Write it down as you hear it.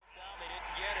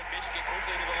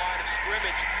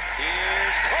scrimmage.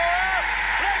 Here's Cora.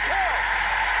 Play call.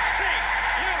 See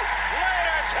you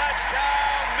later.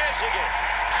 Touchdown, Michigan.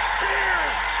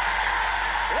 Spears.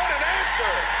 What an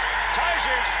answer.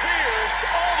 Tyjae Spears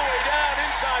all the way down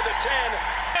inside the 10.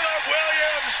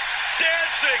 Williams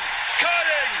dancing,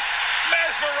 cutting,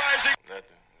 mesmerizing.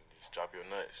 Nothing. Just drop your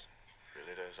nuts.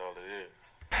 Really, that's all it is.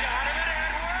 Donovan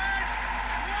Edwards.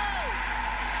 Whoa.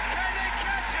 Can they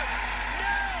catch him?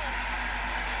 No.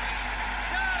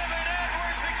 Donovan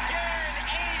Edwards again.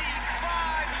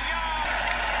 85 yards.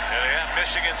 There they have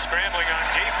Michigan scrambling on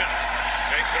defense.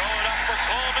 They throw it up for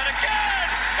Coleman again.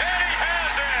 And he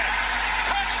has it.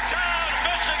 Touchdown,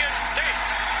 Michigan State.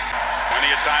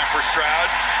 Plenty of time for Stroud.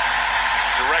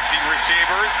 Directing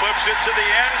receivers, flips it to the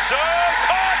end zone.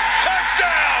 Caught.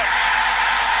 Touchdown.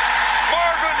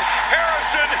 Marvin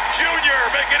Harrison Jr.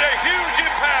 making a huge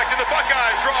impact, and the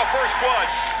Buckeyes draw first blood.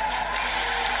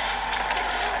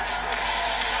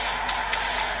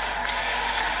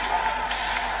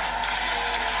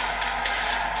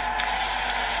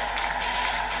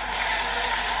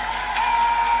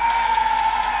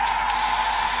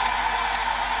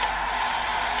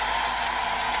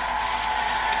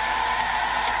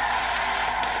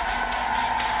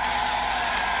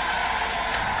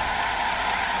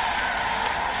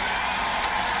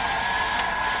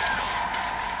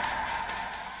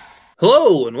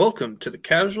 Hello and welcome to the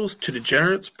Casuals to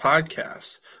Degenerates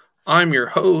podcast. I'm your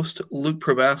host, Luke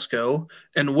Probasco,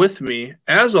 and with me,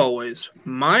 as always,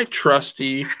 my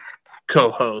trusty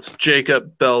co-host,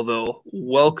 Jacob Belleville.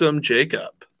 Welcome,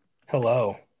 Jacob.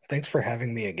 Hello. Thanks for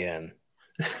having me again.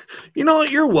 You know what?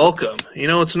 You're welcome. You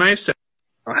know, it's nice to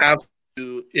have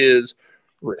who is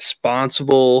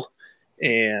responsible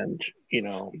and,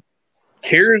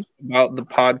 cares about the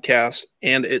podcast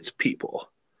and its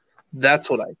people. That's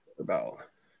what I care about.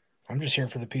 I'm just here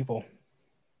for the people.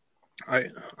 I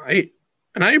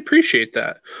appreciate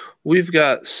that. We've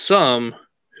got some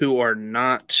who are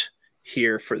not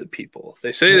here for the people.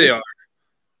 They say they are.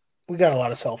 We got a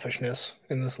lot of selfishness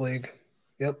in this league.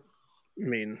 Yep. I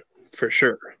mean, for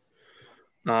sure.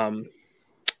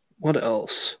 What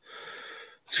else?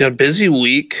 It's got a busy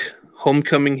week.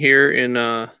 Homecoming here in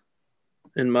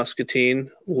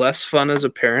Muscatine. Less fun as a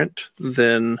parent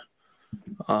than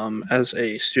as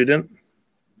a student.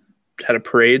 Had a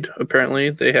parade, apparently.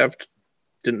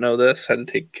 Didn't know this. Had to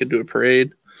take a kid to a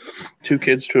parade. 2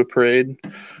 kids to a parade.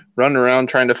 Running around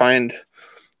trying to find.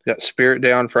 Got Spirit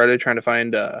Day on Friday trying to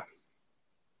find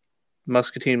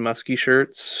Muscatine Muskie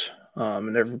shirts.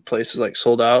 And every place is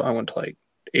sold out. I went to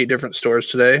 8 different stores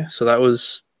today. So that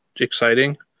was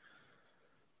exciting.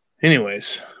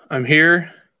 Anyways, I'm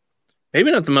here. Maybe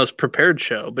not the most prepared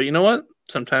show, but you know what?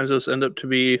 Sometimes those end up to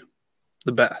be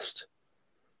the best.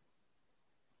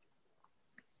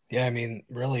 Yeah, I mean,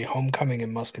 really, homecoming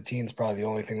in Muscatine is probably the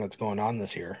only thing that's going on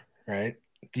this year, right?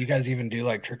 Do you guys even do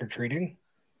trick-or-treating?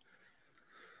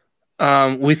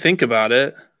 We think about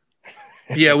it.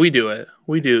 Yeah, we do it.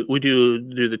 We do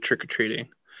the trick-or-treating.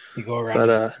 You go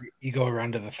around you go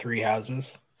around to the 3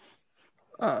 houses?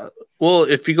 Well,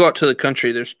 if you go out to the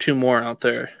country, there's 2 more out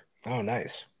there. Oh,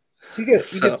 nice. So you get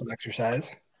some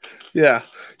exercise. Yeah,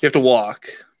 you have to walk.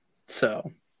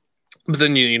 So, but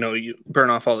then you burn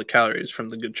off all the calories from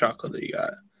the good chocolate that you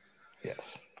got.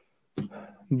 Yes.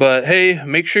 But hey,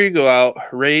 make sure you go out,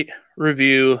 rate,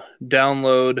 review,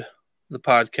 download the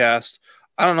podcast.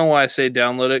 I don't know why I say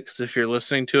download it, because if you're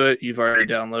listening to it, you've already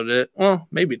downloaded it. Well,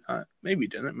 maybe not. Maybe you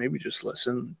didn't. Maybe just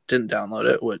didn't download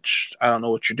it, which I don't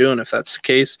know what you're doing if that's the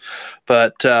case.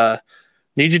 But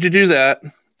need you to do that.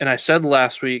 And I said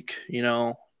last week,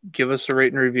 give us a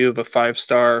rate and review of a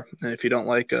 5-star. And if you don't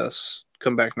like us,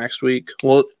 come back next week.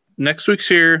 Well, next week's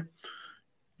here.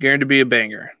 Guaranteed to be a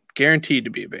banger. Guaranteed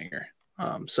to be a banger.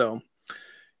 So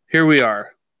here we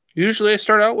are. Usually I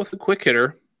start out with a quick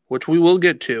hitter, which we will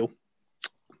get to.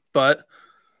 But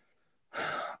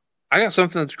I got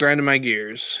something that's grinding my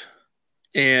gears.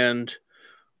 And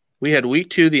we had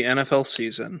week 2 of the NFL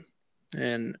season.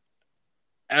 And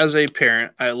as a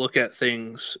parent, I look at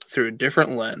things through a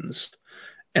different lens.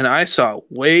 And I saw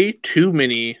way too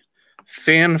many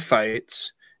fan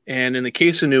fights. And in the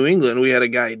case of New England, we had a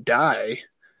guy die.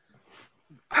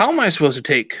 How am I supposed to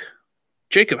take,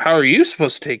 Jacob, how are you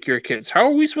supposed to take your kids? How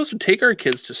are we supposed to take our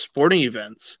kids to sporting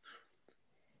events?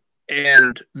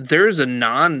 And there's a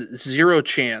non-zero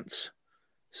chance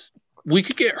we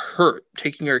could get hurt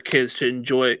taking our kids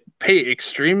to pay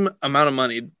extreme amount of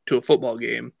money to a football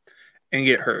game and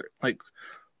get hurt.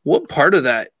 What part of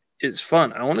that is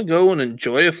fun? I want to go and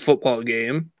enjoy a football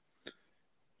game,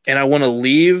 and I want to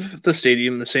leave the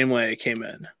stadium the same way I came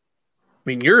in. I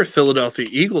mean, you're a Philadelphia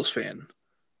Eagles fan.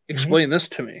 Explain this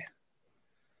to me.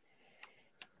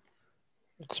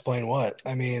 Explain what?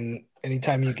 I mean,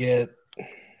 anytime you're getting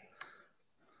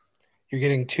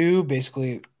two,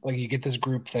 basically, like you get this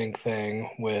groupthink thing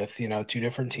with, two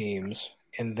different teams.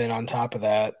 And then on top of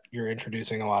that, you're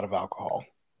introducing a lot of alcohol.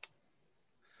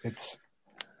 It's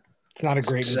not a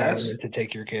great environment to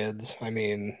take your kids. I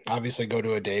mean, obviously go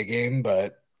to a day game,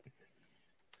 but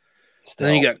still.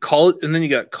 Then you got college, and then you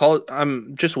got college.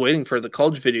 I'm just waiting for the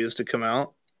college videos to come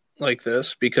out like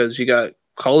this because you got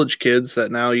college kids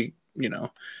that now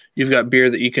you've got beer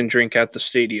that you can drink at the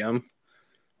stadium.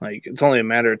 Like it's only a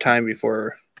matter of time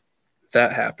before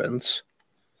that happens.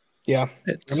 Yeah,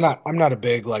 I'm not a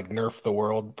big like nerf the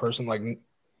world person. Like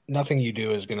nothing you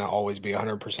do is going to always be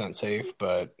 100% safe,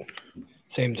 but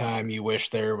same time you wish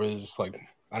there was like,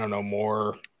 I don't know,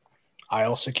 more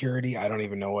aisle security. I don't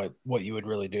even know what you would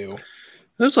really do.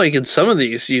 It was like in some of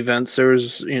these events, there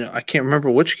was, I can't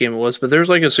remember which game it was, but there's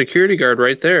like a security guard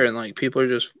right there, and like people are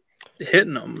just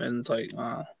hitting them, and it's like,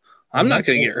 I'm not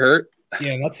going to get hurt.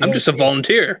 Yeah, I'm just a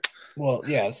volunteer. Well,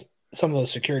 yeah, some of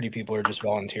those security people are just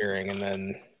volunteering, and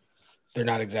then they're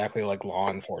not exactly like law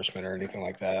enforcement or anything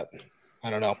like that. I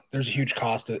don't know. There's a huge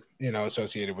cost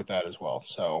associated with that as well.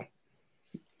 So,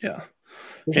 yeah.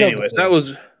 Anyways, that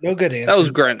was no good answers. That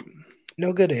was great.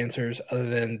 No good answers other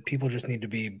than people just need to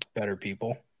be better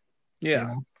people.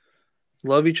 Yeah.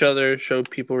 Love each other, show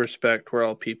people respect. We're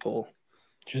all people.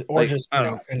 Or just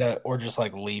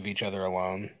like leave each other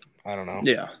alone. I don't know.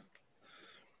 Yeah.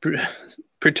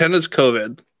 Pretend it's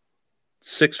COVID.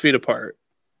 6 feet apart.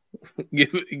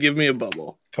 Give me a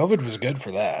bubble. COVID was good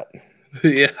for that.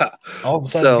 Yeah. All of a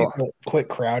sudden, people quit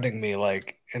crowding me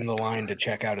like in the line to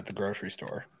check out at the grocery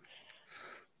store.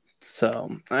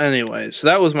 So, anyways,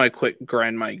 that was my quick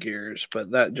grind my gears,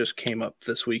 but that just came up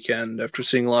this weekend after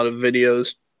seeing a lot of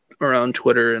videos around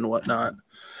Twitter and whatnot.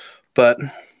 But,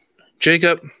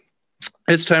 Jacob,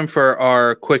 it's time for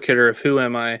our quick hitter of Who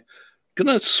Am I?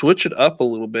 Gonna switch it up a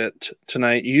little bit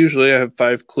tonight. Usually I have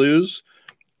 5 clues.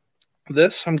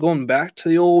 This, I'm going back to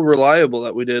the old reliable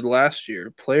that we did last year.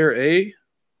 Player A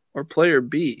or player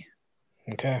B?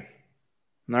 Okay.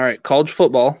 All right, college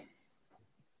football.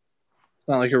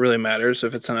 Not like it really matters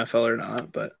if it's NFL or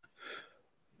not, but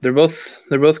they're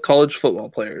both college football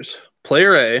players.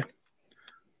 Player A,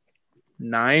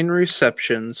 9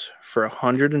 receptions for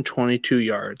 122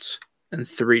 yards and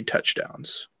 3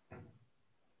 touchdowns.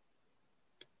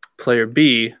 Player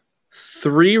B,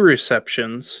 3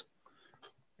 receptions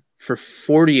for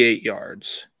 48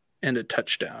 yards and a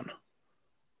touchdown.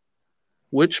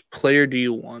 Which player do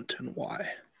you want and why?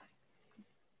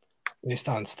 Based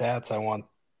on stats, I want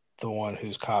the one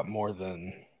who's caught more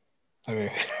than,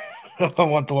 I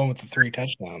want the one with the 3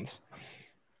 touchdowns.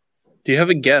 Do you have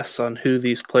a guess on who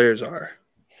these players are?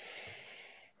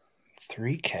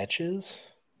 3 catches?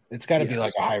 It's got to be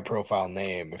like a high-profile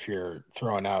name if you're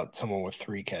throwing out someone with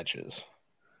 3 catches.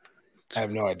 I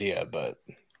have no idea, but...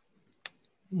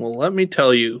 Well, let me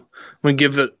tell you. I'm going to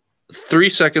give it 3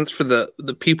 seconds for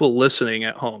the people listening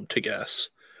at home to guess.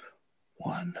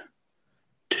 1,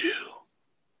 2,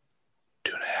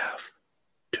 2.5,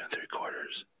 2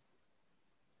 3/4,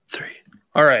 3.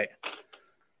 All right.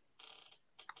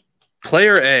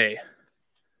 Player A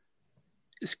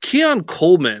is Keon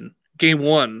Coleman, game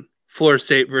 1, Florida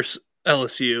State versus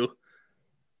LSU.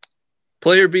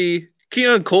 Player B,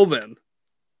 Keon Coleman,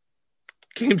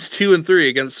 games 2 and 3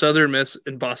 against Southern Miss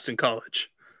and Boston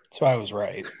College. So I was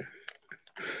right.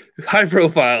 High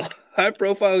profile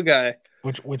guy.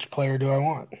 Which player do I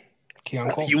want?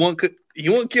 Keon Coleman.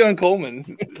 You want Keon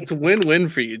Coleman. It's a win-win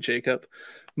for you, Jacob.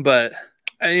 But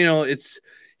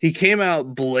he came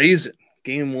out blazing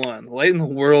game 1, lighting the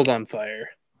world on fire,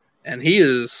 and he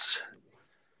is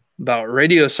about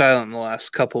radio silent in the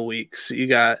last couple weeks. You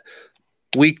got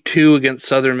week 2 against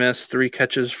Southern Miss, 3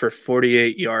 catches for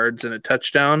 48 yards and a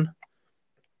touchdown.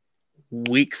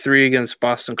 Week 3 against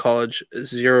Boston College,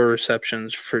 0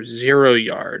 receptions for 0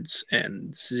 yards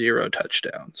and 0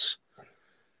 touchdowns.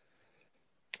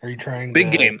 Are you trying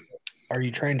Big game. Are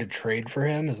you trying to trade for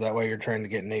him? Is that why you're trying to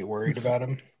get Nate worried about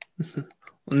him?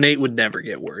 Nate would never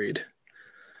get worried.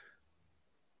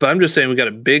 But I'm just saying we got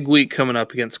a big week coming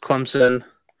up against Clemson.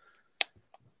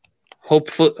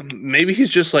 Hopefully, maybe he's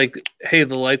just like, hey,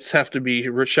 the lights have to be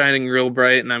shining real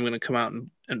bright and I'm going to come out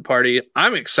and party.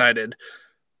 I'm excited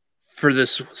for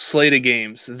this slate of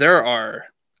games. There are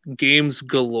games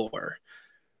galore.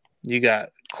 You got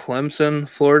Clemson,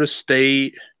 Florida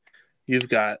State. You've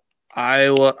got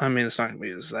Iowa. I mean, it's not going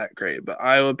to be that great, but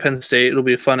Iowa, Penn State, it'll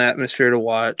be a fun atmosphere to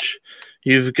watch.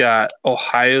 You've got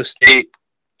Ohio State,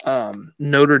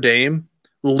 Notre Dame.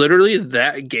 Literally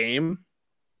that game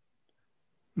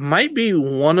might be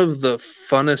one of the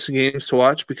funnest games to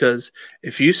watch, because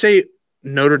if you say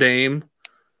Notre Dame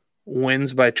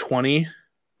wins by 20,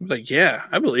 I'm like, yeah,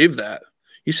 I believe that.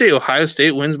 You say Ohio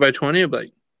State wins by 20, I'm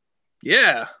like,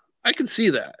 yeah, I can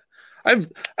see that. I've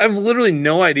literally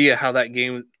no idea how that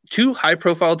game, two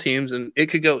high-profile teams, and it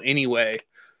could go any way,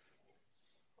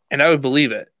 and I would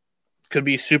believe it. Could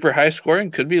be super high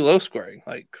scoring, could be low scoring.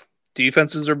 Like,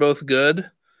 defenses are both good.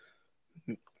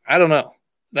 I don't know.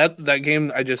 That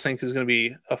game I just think is going to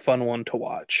be a fun one to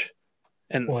watch.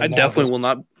 And I definitely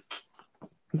won't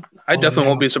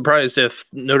be surprised if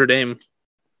Notre Dame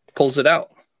pulls it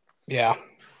out. Yeah.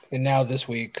 And now this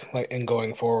week, and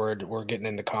going forward, we're getting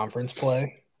into conference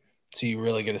play. So you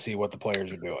really get to see what the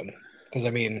players are doing. Because, I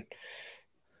mean,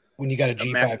 when you got a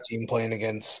G5 team playing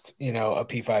against, a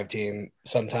P5 team,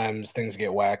 sometimes things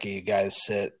get wacky. Guys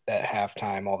sit at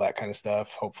halftime, all that kind of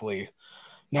stuff. Hopefully,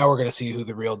 now we're going to see who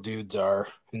the real dudes are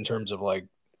in terms of, like,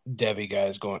 Devy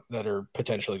guys that are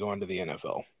potentially going to the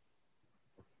NFL.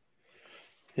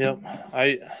 Yep.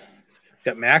 I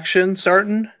got Maction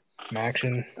starting.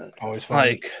 Maction, always fun.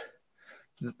 Like,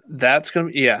 that's going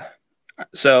to be, yeah.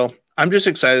 So I'm just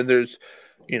excited. There's,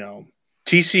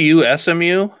 TCU,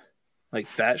 SMU. Like,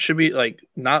 that should be, like,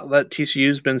 not that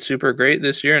TCU's been super great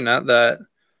this year, not that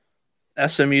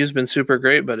SMU's been super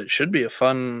great, but it should be a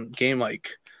fun game.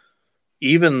 Like,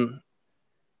 even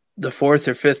the fourth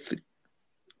or fifth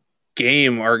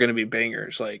game are going to be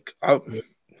bangers. Like,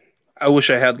 I wish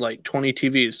I had, like, 20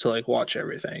 TVs to, like, watch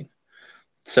everything.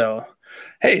 So,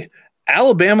 hey,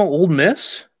 Alabama, Ole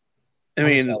Miss. I'm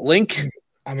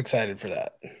excited for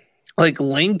that. Like,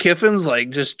 Lane Kiffin's,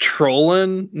 like, just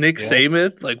trolling Nick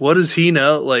Saban. Like, what does he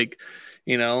know? Like,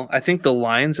 I think the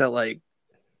line's at, like,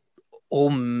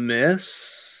 Ole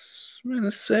Miss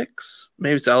 -6.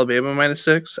 Maybe it's Alabama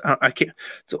 -6. I can't.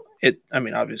 So,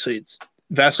 obviously, it's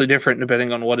vastly different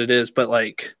depending on what it is. But,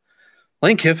 like,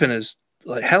 Lane Kiffin is,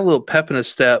 like, had a little pep in his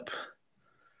step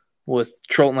with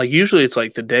trolling. Like, usually it's,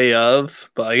 like, the day of.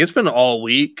 But, like, it's been all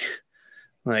week.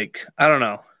 Like, I don't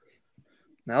know.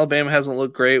 Alabama hasn't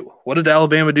looked great. What did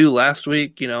Alabama do last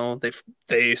week?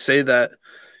 They say that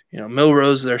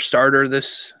Milroe's their starter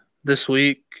this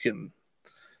week, and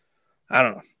I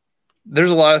don't know.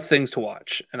 There's a lot of things to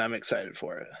watch, and I'm excited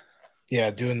for it. Yeah,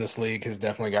 doing this league has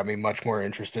definitely got me much more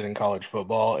interested in college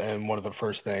football, and one of the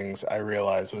first things I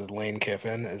realized was Lane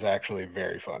Kiffin is actually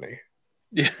very funny.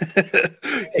 Yeah,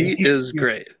 he is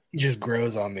great. He just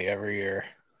grows on me every year.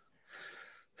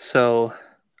 So,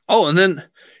 and then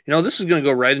this is going to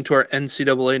go right into our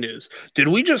NCAA news. Did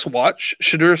we just watch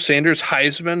Shedeur Sanders'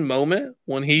 Heisman moment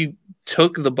when he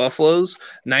took the Buffaloes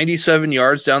 97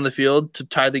 yards down the field to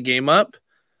tie the game up?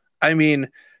 I mean,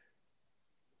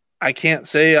 I can't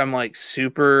say I'm, like,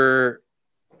 super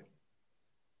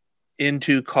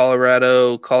into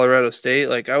Colorado State.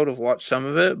 Like, I would have watched some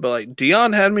of it, but, like,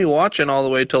 Dion had me watching all the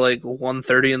way till, like,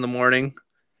 1:30 in the morning.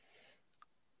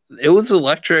 It was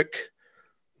electric.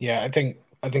 Yeah, I think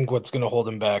what's going to hold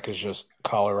him back is just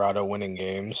Colorado winning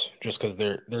games, just because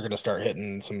they're going to start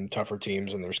hitting some tougher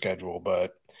teams in their schedule.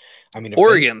 But I mean,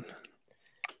 Oregon.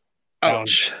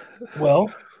 Ouch.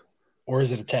 Well, or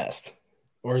is it a test,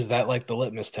 or is that like the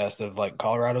litmus test of, like,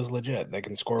 Colorado's legit? They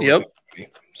can score. With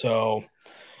anybody. So,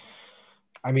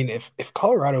 I mean, if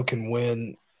Colorado can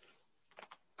win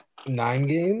 9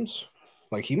 games,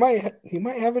 like, he might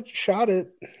have a shot at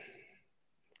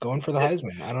going for the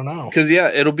Heisman. I don't know. Because,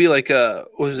 it'll be like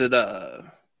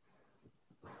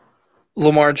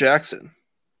Lamar Jackson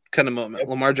kind of moment. Yep.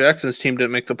 Lamar Jackson's team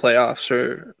didn't make the playoffs,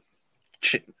 or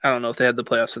I don't know if they had the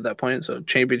playoffs at that point, so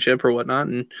championship or whatnot,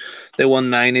 and they won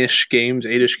 9-ish games,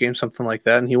 8-ish games, something like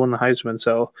that, and he won the Heisman.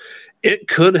 So it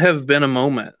could have been a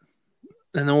moment.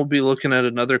 And then we'll be looking at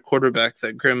another quarterback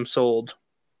that Grimm sold.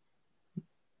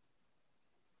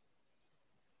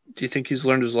 Do you think he's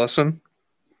learned his lesson?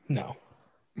 No.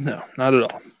 No, not at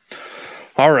all.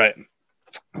 All right.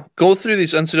 Go through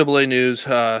these NCAA news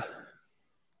a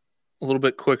little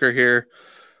bit quicker here.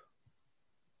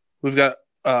 We've got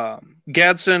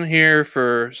Gadsden here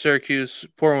for Syracuse.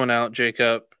 Pour one out,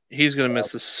 Jacob. He's going to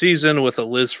miss the season with a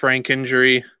Liz Frank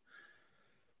injury.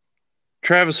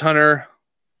 Travis Hunter,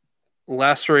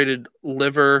 lacerated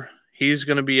liver. He's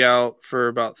going to be out for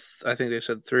about, I think they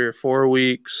said 3 or 4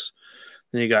 weeks.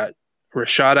 Then you got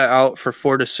Rashada out for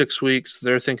 4 to 6 weeks.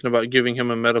 They're thinking about giving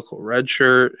him a medical red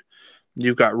shirt.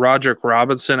 You've got Roderick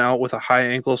Robinson out with a high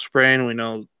ankle sprain. We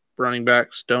know running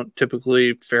backs don't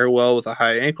typically fare well with a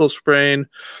high ankle sprain.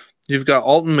 You've got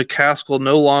Alton McCaskill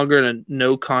no longer in a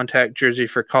no-contact jersey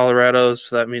for Colorado,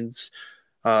 so that means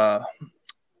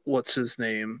what's his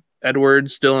name?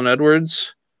 Dylan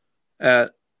Edwards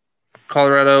at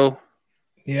Colorado.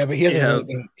 Yeah, but he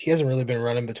hasn't really been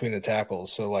running between the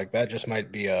tackles, so like that just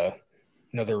might be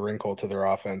another wrinkle to their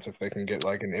offense if they can get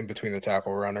like an in between the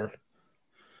tackle runner.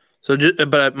 So,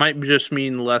 but it might just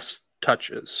mean less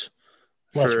touches,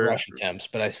 less rush attempts,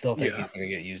 but I still think Yeah. he's going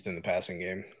to get used in the passing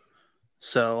game.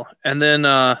 So, and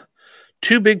then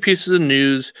two big pieces of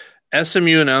news.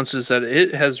 SMU announces that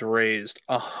it has raised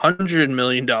 $100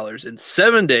 million in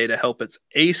 7 days to help its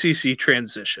ACC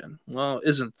transition. Well,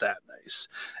 isn't that nice?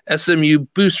 SMU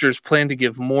boosters plan to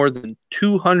give more than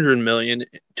 $200 million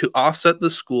to offset the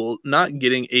school not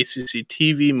getting ACC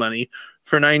TV money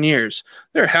for 9 years.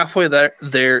 They're halfway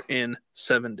there in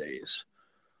 7 days.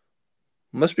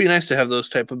 Must be nice to have those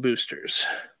type of boosters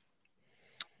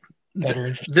that are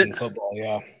interested in football.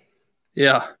 Yeah.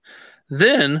 Yeah.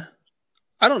 Then,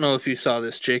 I don't know if you saw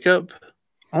this, Jacob.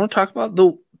 I want to talk about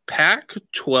the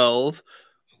Pac-12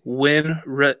 win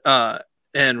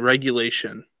and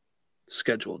regulation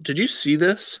schedule. Did you see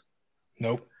this?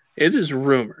 Nope. It is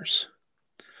rumors.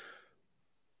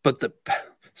 But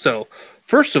so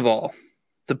first of all,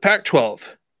 the Pac-12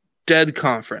 dead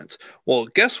conference. Well,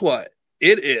 guess what?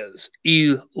 It is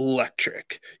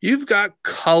electric. You've got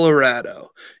Colorado.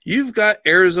 You've got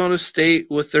Arizona State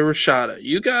with their Rashada.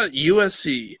 You got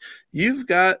USC. You've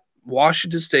got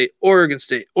Washington State, Oregon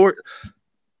State. Or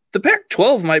the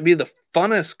Pac-12 might be the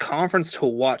funnest conference to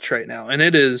watch right now, and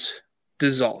it is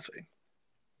dissolving.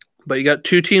 But you got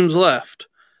two teams left.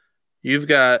 You've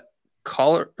got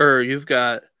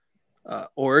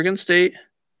Oregon State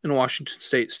and Washington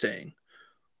State staying.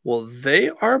 Well, they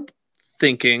are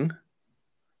thinking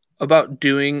about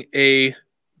doing a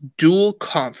dual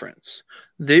conference.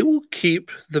 They will keep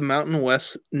the Mountain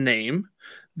West name.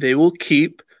 They will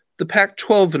keep the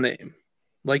Pac-12 name.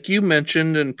 Like you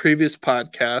mentioned in previous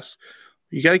podcasts,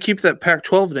 you got to keep that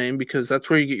Pac-12 name because that's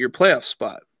where you get your playoff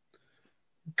spot.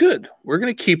 Good. We're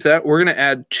going to keep that. We're going to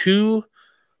add 2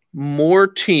 more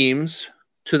teams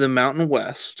to the Mountain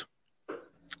West.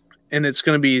 And it's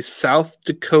going to be South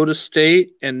Dakota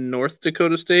State and North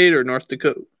Dakota State, or North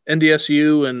Dakota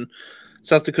NDSU and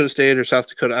South Dakota State, or South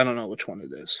Dakota. I don't know which one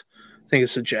it is. I think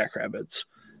it's the Jackrabbits.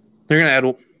 They're going to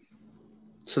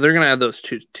add those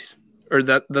 2, or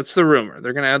that's the rumor.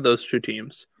 They're going to add those 2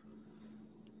 teams.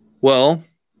 Well,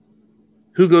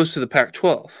 who goes to the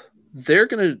Pac-12?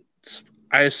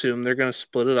 I assume they're going to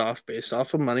split it off based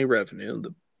off of money revenue.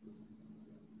 The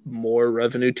more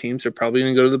revenue teams are probably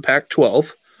going to go to the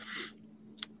Pac-12.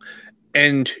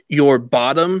 And your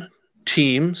bottom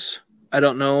teams, I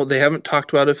don't know, they haven't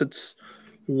talked about if it's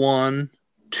 1,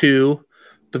 2,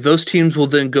 but those teams will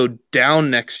then go down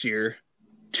next year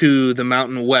to the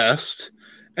Mountain West,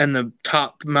 and the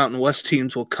top Mountain West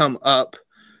teams will come up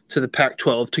to the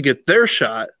Pac-12 to get their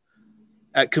shot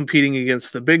at competing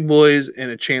against the big boys and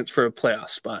a chance for a playoff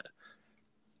spot.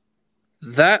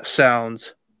 That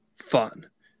sounds fun.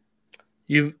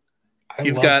 I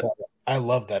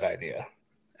love that idea.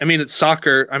 I mean, it's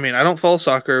soccer. I mean, I don't follow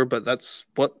soccer, but that's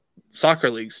what soccer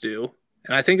leagues do.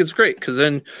 And I think it's great because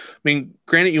then, I mean,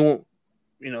 granted, you won't,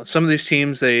 some of these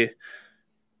teams, they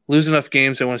lose enough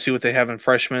games. They want to see what they have in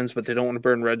freshmen, but they don't want to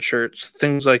burn red shirts,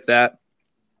 things like that.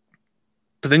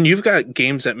 But then you've got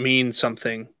games that mean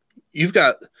something. You've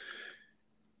got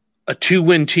a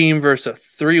 2-win team versus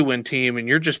a 3-win team, and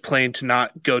you're just playing to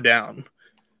not go down.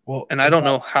 Well, and I don't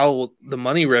know how the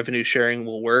money revenue sharing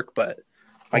will work, but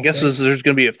I guess there's going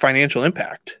to be a financial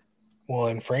impact. Well,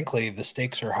 and frankly, the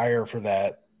stakes are higher for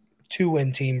that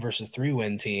 2-win team versus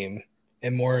 3-win team,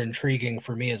 and more intriguing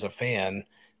for me as a fan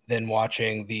than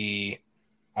watching the,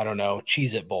 I don't know,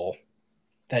 Cheez-It Bowl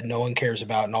that no one cares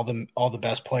about, and all the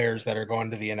best players that are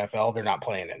going to the NFL, they're not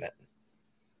playing in it.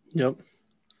 Yep.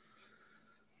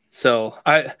 So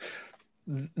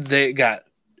it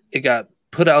got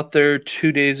put out there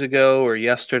 2 days ago or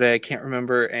yesterday, I can't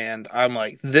remember, and I'm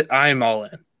like, I'm all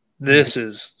in. This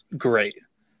is great.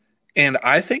 And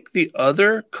I think the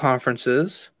other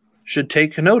conferences should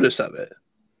take notice of it.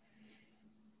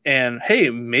 And hey,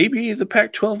 maybe the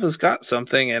Pac-12 has got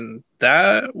something, and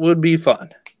that would be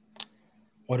fun.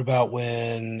 What about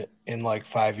when in like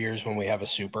 5 years when we have a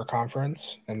super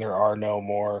conference and there are no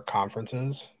more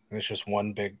conferences and it's just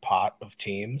one big pot of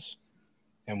teams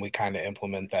and we kind of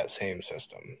implement that same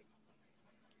system?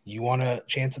 You want a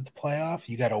chance at the playoff?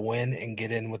 You got to win and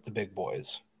get in with the big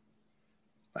boys.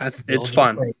 It's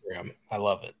fun. Program. I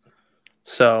love it.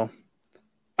 So,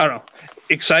 I don't know.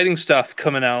 Exciting stuff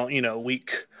coming out,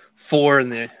 week 4 in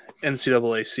the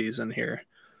NCAA season here.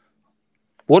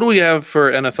 What do we have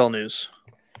for NFL news?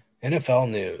 NFL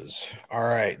news. All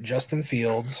right. Justin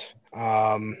Fields.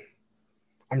 I'm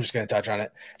just going to touch on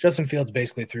it. Justin Fields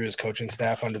basically threw his coaching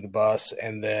staff under the bus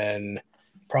and then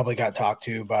probably got talked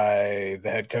to by the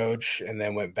head coach and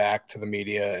then went back to the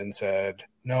media and said,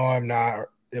 no, I'm not.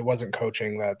 It wasn't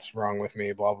coaching that's wrong with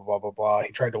me, blah, blah, blah, blah, blah.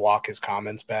 He tried to walk his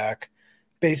comments back.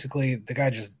 Basically, the guy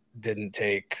just didn't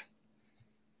take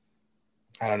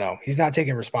 – I don't know. He's not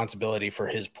taking responsibility for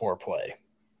his poor play.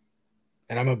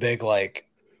 And I'm a big,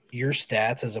 your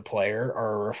stats as a player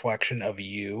are a reflection of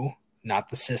you, not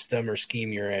the system or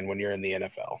scheme you're in when you're in the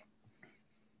NFL.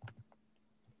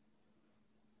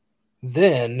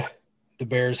 Then the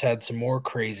Bears had some more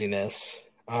craziness.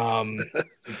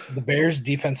 The Bears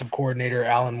defensive coordinator,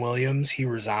 Alan Williams, he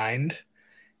resigned.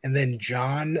 And then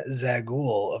John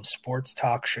Zagul of Sports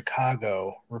Talk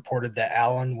Chicago reported that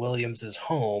Alan Williams'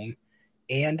 home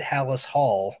and Hallis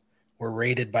Hall were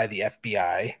raided by the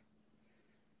FBI.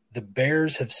 The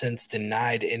Bears have since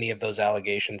denied any of those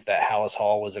allegations that Hallis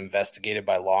Hall was investigated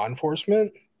by law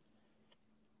enforcement.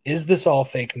 Is this all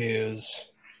fake news?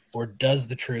 Or does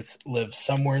the truth live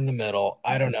somewhere in the middle?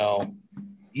 I don't know.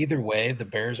 Either way, the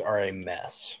Bears are a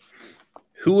mess.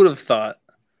 Who would have thought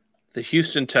the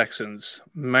Houston Texans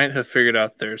might have figured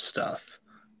out their stuff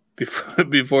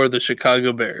before the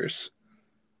Chicago Bears?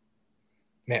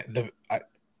 Man,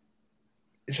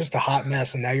 it's just a hot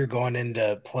mess, and now you're going in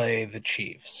to play the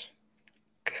Chiefs.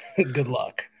 Good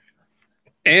luck.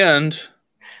 And,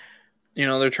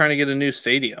 they're trying to get a new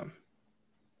stadium.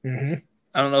 Mm-hmm.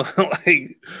 I don't know.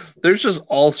 There's just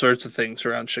all sorts of things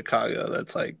around Chicago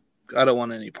that's I don't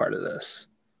want any part of this.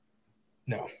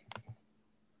 No.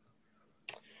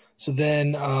 So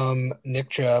then Nick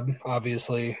Chubb,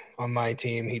 obviously, on my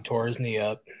team, he tore his knee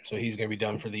up, so he's going to be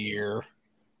done for the year.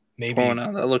 Maybe. Oh,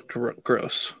 no, that looked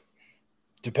gross.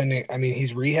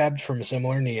 He's rehabbed from a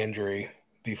similar knee injury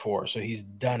before, so he's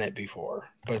done it before.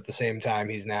 But at the same time,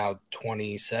 he's now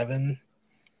 27.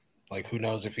 Who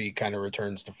knows if he kind of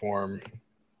returns to form.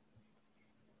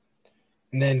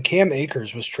 And then Cam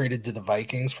Akers was traded to the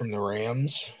Vikings from the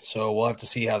Rams. So we'll have to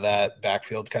see how that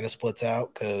backfield kind of splits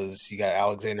out because you got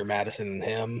Alexander Madison and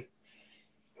him.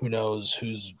 Who knows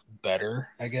who's better,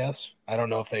 I guess. I don't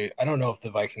know if the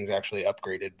Vikings actually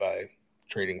upgraded by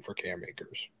trading for Cam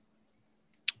Akers.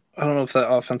 I don't know if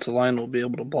that offensive line will be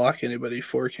able to block anybody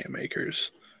for Cam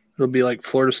Akers. It'll be like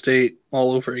Florida State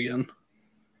all over again.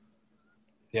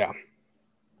 Yeah.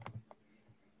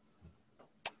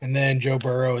 And then Joe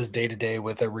Burrow is day-to-day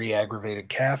with a re-aggravated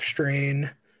calf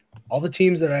strain. All the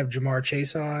teams that have Jamar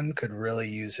Chase on could really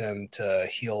use him to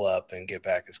heal up and get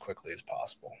back as quickly as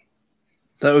possible.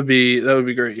 That would be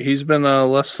great. He's been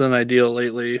less than ideal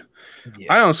lately.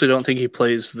 Yeah. I honestly don't think he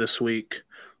plays this week.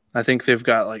 I think they've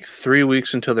got 3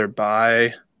 weeks until their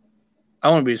bye. I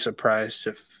wouldn't be surprised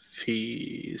if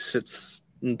he sits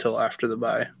until after the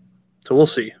bye. So we'll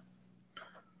see.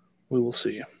 We will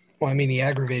see. Well, he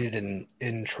aggravated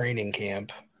in training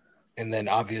camp, and then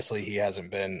obviously he hasn't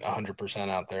been 100%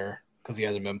 out there because he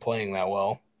hasn't been playing that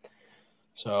well.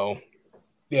 So,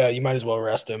 yeah, you might as well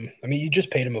rest him. You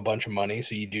just paid him a bunch of money,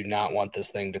 so you do not want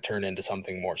this thing to turn into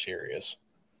something more serious.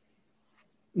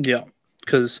 Yeah,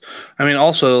 because,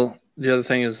 also the other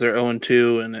thing is they're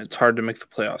 0-2, and it's hard to make the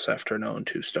playoffs after an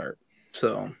 0-2 start.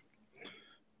 So,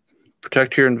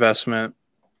 protect your investment,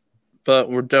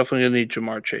 but we're definitely going to need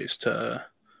Jamar Chase to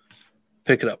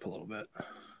pick it up a little bit.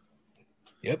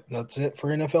 Yep, that's it for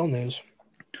NFL news.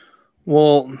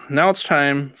 Well, now it's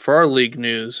time for our league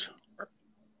news.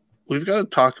 We've got to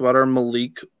talk about our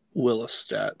Malik Willis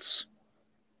stats.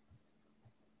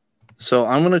 So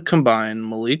I'm going to combine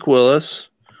Malik Willis.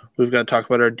 We've got to talk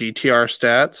about our DTR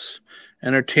stats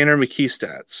and our Tanner McKee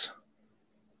stats.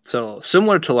 So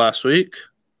similar to last week,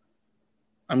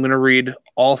 I'm going to read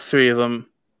all three of them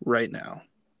right now.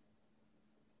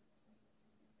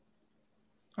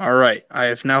 All right, I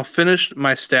have now finished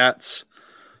my stats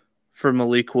for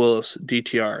Malik Willis,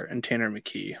 DTR, and Tanner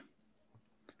McKee.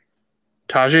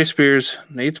 Tajay Spears,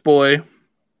 Nate's boy,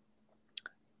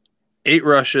 8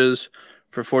 rushes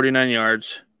for 49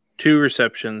 yards, 2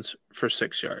 receptions for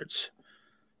 6 yards.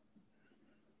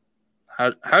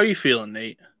 How are you feeling,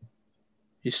 Nate?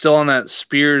 You still on that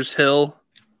Spears hill?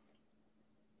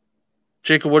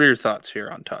 Jacob, what are your thoughts here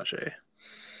on Tajay?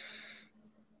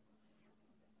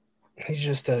 He's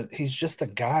just a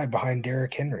guy behind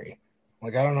Derrick Henry. I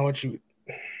don't know what you.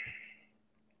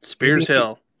 Spears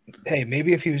Hill. Hey,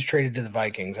 maybe if he was traded to the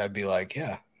Vikings, I'd be like,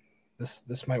 yeah,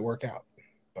 this might work out.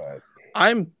 But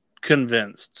I'm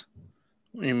convinced.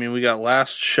 We got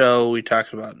last show, we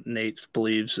talked about Nate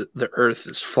believes that the earth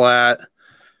is flat.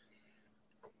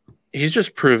 He's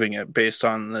just proving it based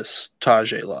on this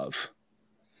Tajay love.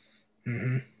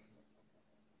 Mm-hmm.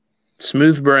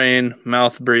 Smooth brain,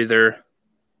 mouth breather,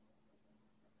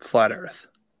 flat earth.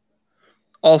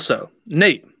 Also,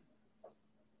 Nate,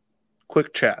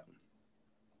 quick chat.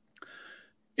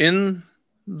 In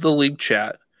the league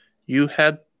chat, you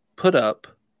had put up,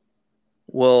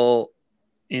 well,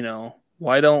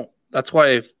 that's why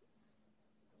if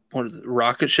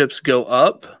rocket ships go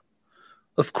up,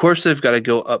 of course they've got to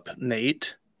go up,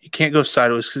 Nate. You can't go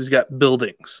sideways because he's got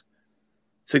buildings.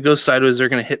 If it goes sideways, they're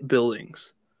going to hit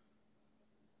buildings.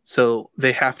 So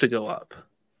they have to go up.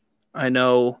 I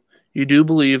know you do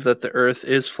believe that the Earth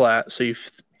is flat, so you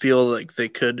feel like they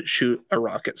could shoot a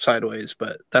rocket sideways,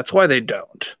 but that's why they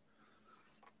don't.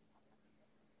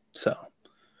 So, all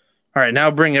right,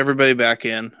 now bring everybody back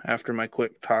in after my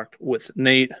quick talk with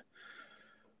Nate.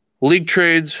 League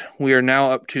trades, we are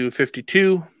now up to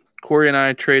 52. Corey and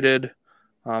I traded.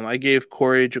 I gave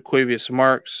Corey Jaquavius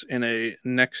Marks in a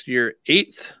next year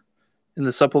 8th in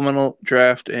the supplemental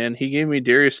draft, and he gave me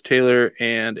Darius Taylor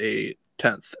and a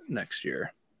 10th next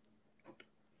year.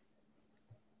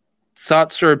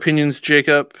 Thoughts or opinions,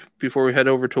 Jacob, before we head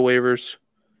over to waivers?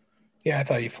 Yeah, I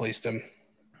thought you fleeced him.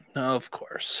 Of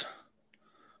course.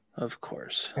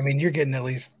 I mean, you're getting at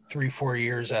least 3-4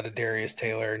 years out of Darius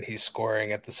Taylor, and he's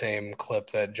scoring at the same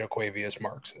clip that Jaquavius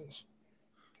Marks is.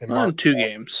 And 2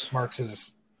 games. Marks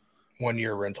is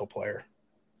 1-year rental player.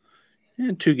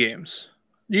 In 2 games.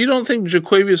 You don't think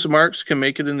Jaquavius Marks can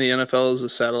make it in the NFL as a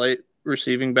satellite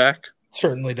receiving back?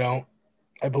 Certainly don't.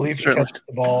 I believe he catches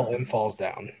the ball and falls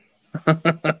down.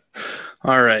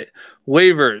 All right.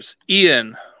 Waivers.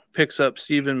 Ian picks up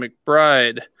Stephen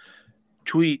McBride.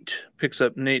 Tweet picks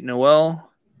up Nate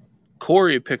Noel.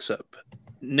 Corey picks up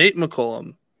Nate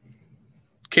McCollum,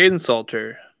 Caden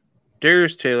Salter,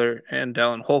 Darius Taylor, and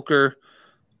Dallin Holker.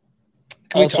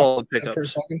 Can all we solid talk pickups. for a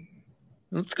second?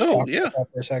 Let's go. Yeah.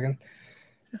 For a second.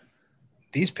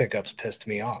 These pickups pissed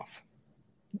me off.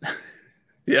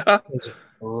 Yeah.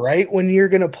 Right when you're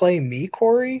going to play me,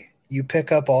 Corey, you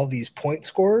pick up all these point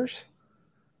scorers,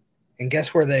 and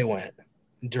guess where they went?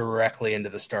 Directly into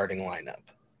the starting lineup.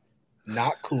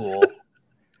 Not cool.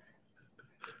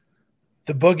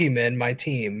 The Boogeymen, my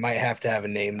team, might have to have a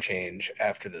name change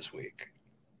after this week.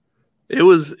 It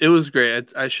was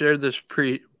great. I shared this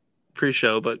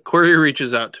pre-show, but Corey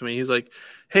reaches out to me. He's like,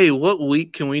 "Hey, what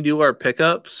week can we do our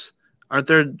pickups? Aren't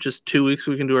there just 2 weeks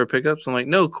we can do our pickups?" I'm like,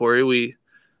 "No, Corey,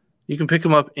 you can pick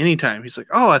them up anytime." He's like,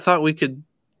 "Oh, I thought we could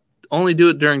only do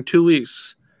it during 2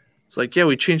 weeks." It's like, "Yeah,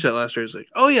 we changed that last year." He's like,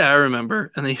 "Oh yeah, I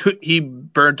remember." And then he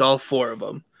burnt all 4 of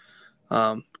them.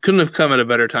 Couldn't have come at a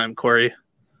better time, Corey.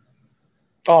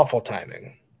 Awful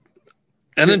timing.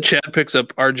 And then Chad picks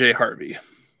up RJ Harvey.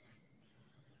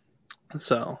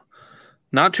 So,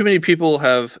 not too many people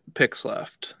have picks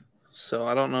left. So,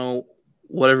 I don't know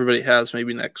what everybody has.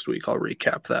 Maybe next week I'll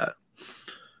recap that.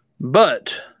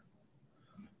 But,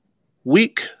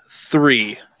 week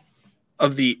 3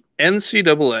 of the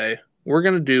NCAA, we're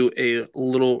going to do a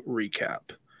little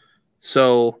recap.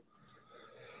 So,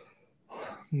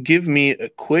 give me a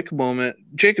quick moment.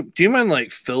 Jacob, do you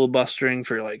mind filibustering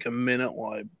for a minute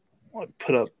while I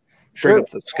bring up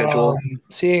the schedule?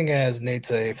 Seeing as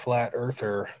Nate's a flat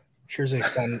earther, here's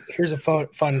a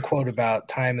fun quote about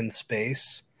time and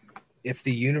space. If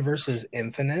the universe is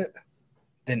infinite,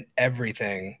 then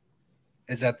everything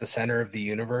is at the center of the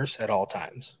universe at all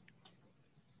times.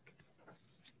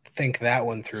 Think that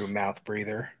one through, mouth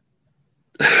breather.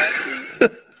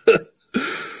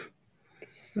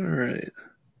 All right.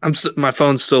 My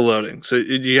phone's still loading. So,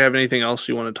 do you have anything else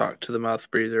you want to talk to the mouth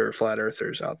breather or flat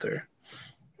earthers out there?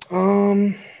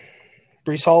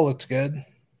 Breece Hall looked good.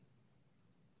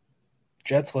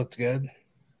 Jets looked good.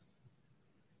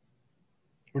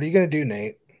 What are you gonna do,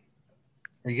 Nate?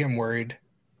 Are you getting worried?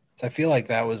 I feel like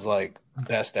that was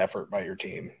best effort by your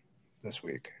team this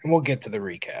week, and we'll get to the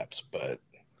recaps. But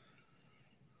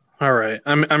all right,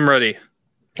 I'm ready.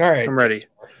 All right, I'm ready.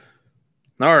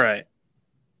 All right.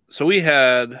 So we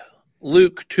had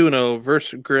Luke 2-0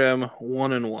 versus Grimm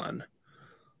 1-1.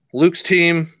 Luke's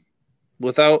team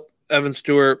without Evan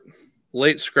Stewart,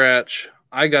 late scratch.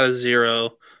 I got a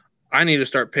 0. I need to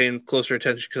start paying closer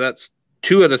attention because that's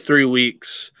 2 out of 3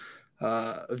 weeks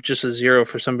of just a 0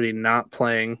 for somebody not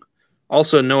playing.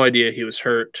 Also, no idea he was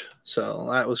hurt, so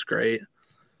that was great.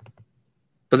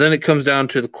 But then it comes down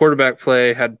to the quarterback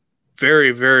play. Had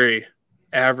very, very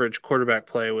average quarterback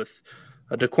play with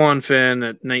DeQuan Finn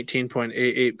at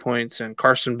 19.88 points and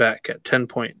Carson Beck at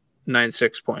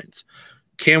 10.96 points.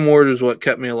 Cam Ward is what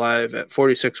kept me alive at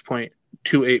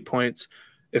 46.28 points.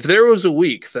 If there was a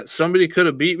week that somebody could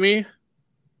have beat me,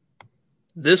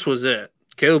 this was it.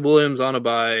 Caleb Williams on a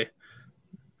bye,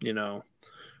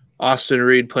 Austin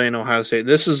Reed playing Ohio State.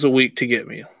 This is the week to get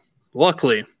me.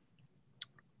 Luckily,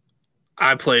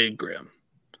 I played Grimm.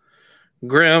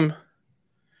 Grimm,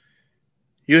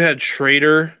 You had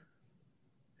Schrader,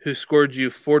 who scored you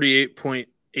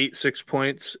 48.86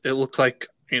 points. It looked like,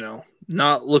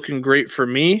 not looking great for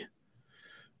me.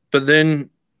 But then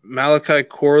Malachi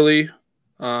Corley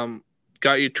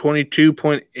got you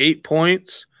 22.8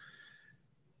 points.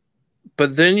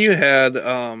 But then you had,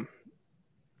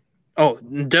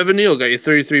 Devin Neal got you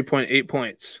 33.8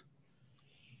 points.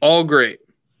 All great.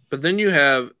 But then you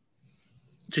have,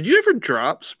 did you ever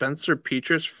drop Spencer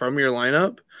Petras from your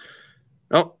lineup?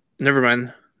 Oh, never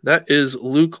mind. That is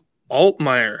Luke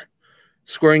Altmaier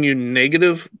scoring you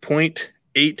negative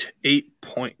 0.88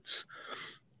 points.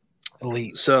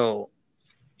 Elite. So,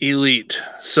 elite.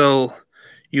 So,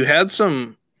 you had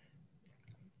some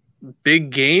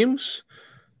big games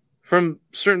from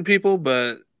certain people,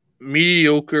 but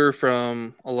mediocre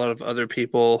from a lot of other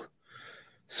people.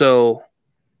 So,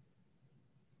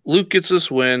 Luke gets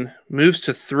this win, moves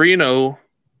to 3-0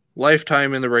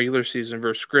 lifetime in the regular season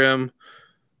versus Grimm,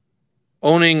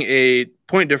 owning a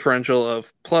point differential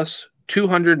of plus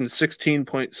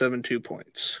 216.72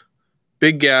 points.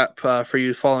 Big gap for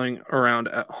you following around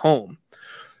at home.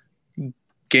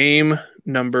 Game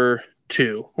number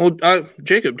 2. Well,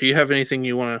 Jacob, do you have anything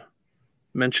you want to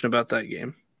mention about that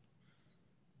game?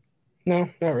 No,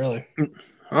 not really.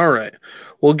 All right.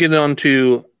 We'll get on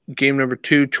to game number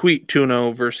 2, Tweet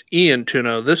 2-0 versus Ian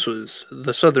 2-0. This was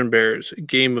the Southern Bears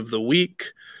game of the week.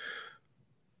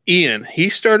 Ian, he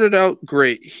started out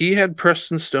great. He had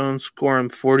Preston Stone score him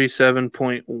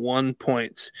 47.1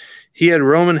 points. He had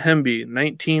Roman Hemby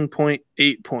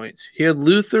 19.8 points. He had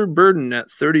Luther Burden at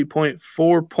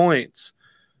 30.4 points.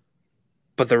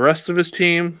 But the rest of his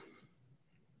team,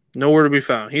 nowhere to be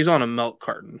found. He's on a milk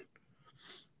carton.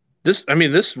 This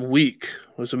week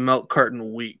was a milk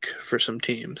carton week for some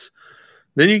teams.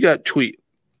 Then you got Tweet.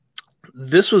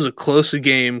 This was a close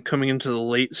game coming into the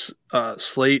late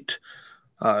slate.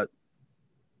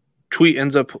 Tweet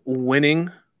ends up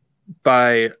winning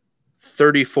by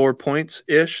 34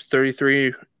 points-ish,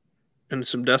 33 and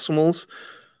some decimals.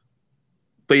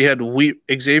 But you had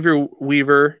Xavier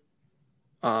Weaver.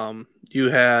 You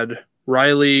had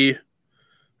Wiley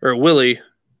for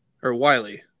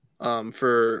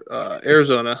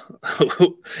Arizona.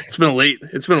 It's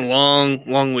been a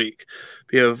long week.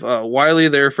 You have Wiley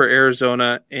there for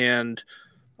Arizona and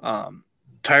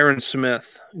Tyron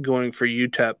Smith going for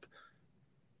UTEP.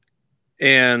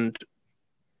 And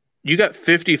you got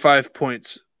 55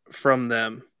 points from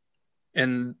them.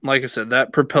 And like I said,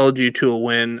 that propelled you to a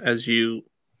win as you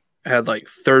had like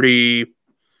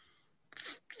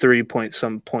 33 point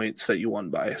some points that you won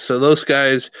by. So those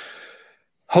guys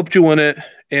helped you win it.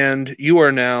 And you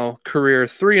are now career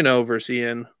 3-0 versus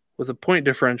Ian with a point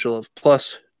differential of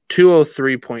plus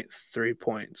 203.3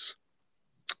 points.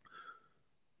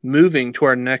 Moving to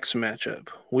our next matchup,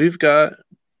 we've got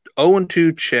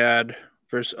 0-2 Chad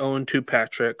versus 0-2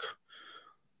 Patrick.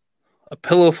 A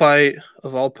pillow fight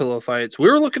of all pillow fights. We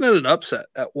were looking at an upset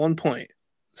at one point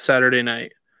Saturday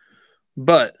night.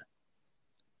 But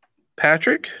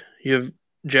Patrick, you have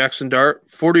Jackson Dart,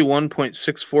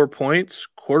 41.64 points.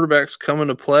 Quarterbacks come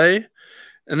into play.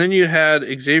 And then you had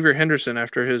Xavier Henderson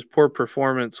after his poor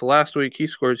performance last week. He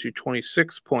scores you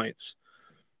 26 points.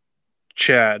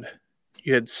 Chad,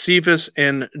 you had Cephas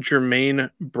and Jermaine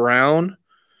Brown.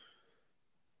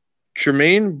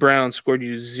 Jermaine Brown scored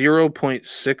you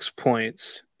 0.6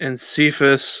 points, and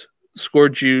Cephas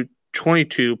scored you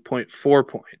 22.4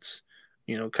 points.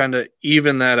 Kind of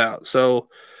even that out. So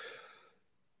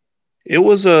it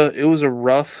was a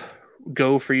rough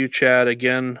go for you, Chad.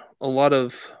 Again, a lot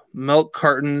of milk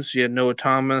cartons. You had Noah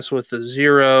Thomas with a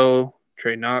 0,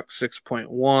 Trey Knox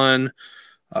 6.1,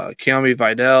 Keami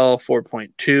Vidal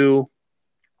 4.2,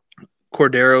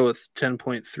 Cordero with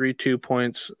 10.32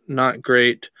 points. Not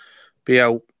great. But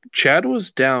yeah, Chad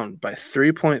was down by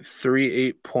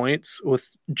 3.38 points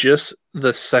with just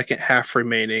the second half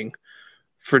remaining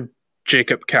for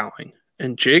Jacob Cowing.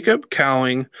 And Jacob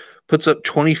Cowing puts up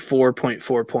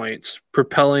 24.4 points,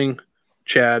 propelling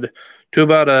Chad to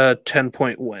about a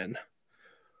 10-point win.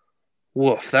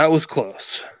 Woof, that was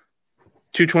close.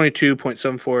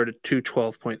 222.74 to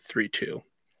 212.32.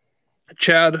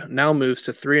 Chad now moves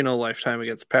to 3-0 lifetime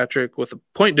against Patrick with a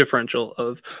point differential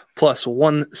of plus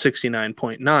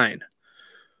 169.9.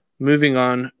 Moving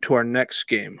on to our next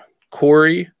game,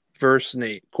 Corey versus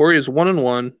Nate. Corey is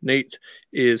 1-1. Nate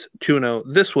is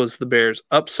 2-0. This was the Bears'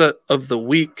 upset of the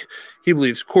week. He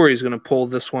believes Corey's going to pull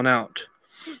this one out.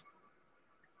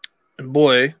 And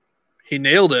boy, he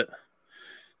nailed it.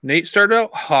 Nate started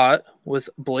out hot with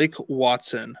Blake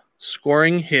Watson,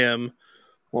 scoring him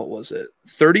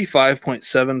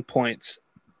 35.7 points.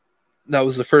 That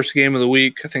was the first game of the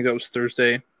week. I think that was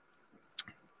Thursday.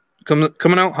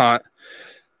 coming out hot.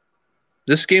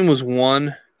 This game was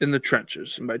won in the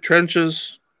trenches. And by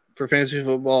trenches, for fantasy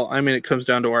football, I mean it comes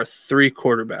down to our three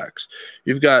quarterbacks.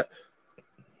 You've got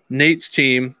Nate's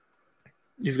team.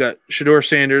 You've got Shador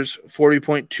Sanders,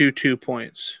 40.22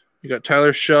 points. You got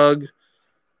Tyler Shugg,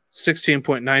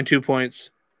 16.92 points.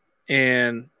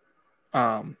 And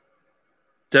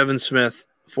Devin Smith,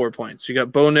 4 points. You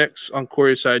got Bo Nix on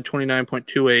Corey's side,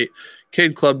 29.28.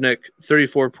 Cade Klubnik,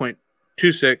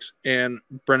 34.26. And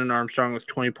Brendan Armstrong with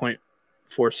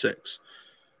 20.46.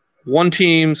 One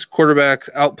team's quarterback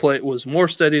outplay was more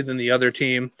steady than the other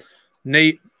team.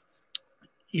 Nate,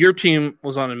 your team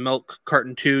was on a milk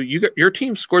carton too. Your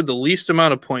team scored the least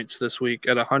amount of points this week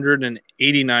at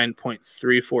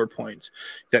 189.34 points.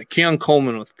 You got Keon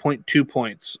Coleman with 0.2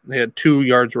 points. They had 2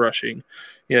 yards rushing.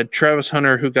 You had Travis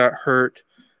Hunter who got hurt.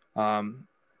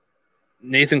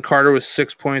 Nathan Carter with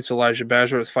 6 points. Elijah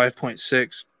Badger with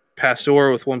 5.6.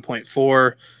 Pastor with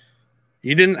 1.4.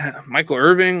 You didn't have Michael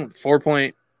Irving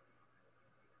 9.4.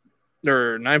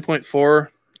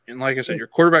 And like I said, your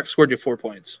quarterback scored you 4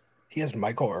 points. He has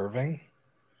Michael Irving?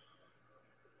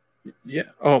 Yeah.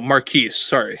 Oh, Marquise.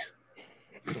 Sorry.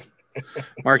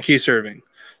 Marquise Irving.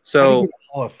 So,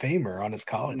 Hall of Famer on his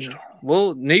college team.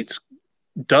 Well, Nate's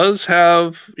does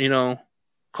have,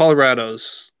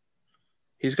 Colorado's.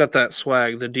 He's got that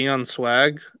swag, the Deion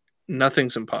swag.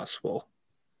 Nothing's impossible.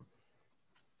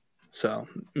 So,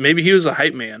 maybe he was a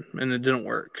hype man and it didn't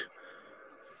work.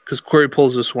 Because Corey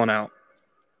pulls this one out.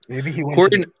 Maybe he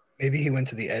went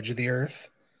to the edge of the earth,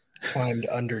 climbed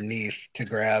underneath to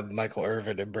grab Michael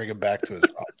Irvin and bring him back to his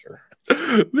roster.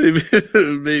 Maybe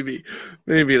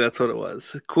that's what it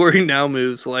was. Corey now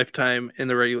moves lifetime in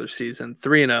the regular season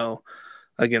 3-0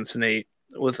 against Nate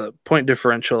with a point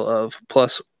differential of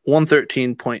plus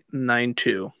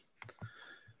 113.92.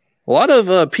 A lot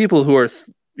of people who are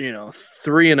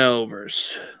 3-0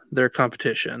 versus their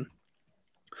competition.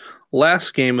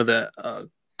 Last game of the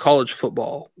college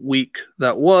football week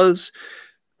that was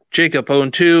Jacob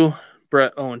 0-2,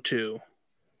 Brett 0-2.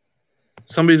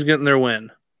 Somebody's getting their win.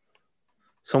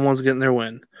 Someone's getting their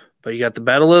win. But you got the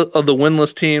battle of the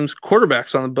winless teams.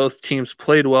 Quarterbacks on both teams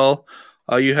played well.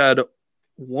 You had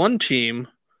one team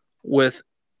with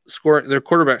their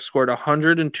quarterback scored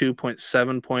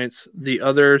 102.7 points. The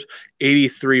others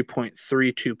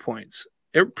 83.32 points.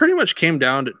 It pretty much came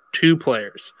down to 2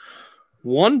 players.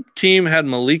 One team had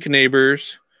Malik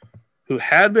Neighbors, who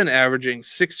had been averaging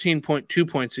 16.2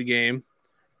 points a game,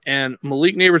 and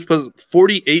Malik Neighbors put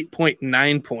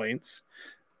 48.9 points.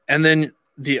 And then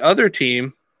the other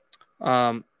team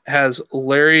has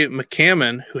Larry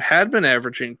McCammon, who had been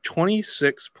averaging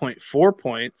 26.4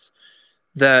 points.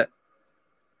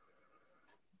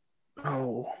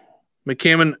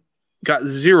 McCammon got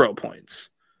 0 points.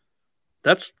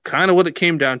 That's kind of what it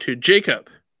came down to. Jacob,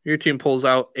 your team pulls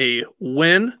out a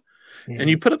win. And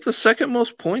you put up the second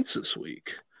most points this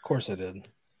week. Of course I did.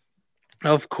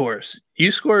 Of course.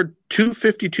 You scored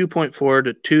 252.4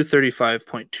 to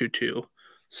 235.22.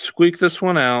 Squeak this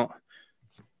one out.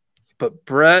 But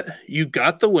Brett, you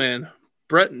got the win.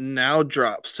 Brett now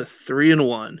drops to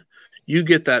 3-1. You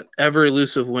get that ever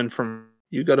elusive win from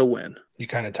you got a win. You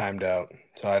kind of timed out,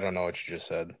 so I don't know what you just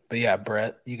said. But yeah,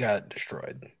 Brett, you got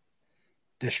destroyed.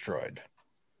 Destroyed.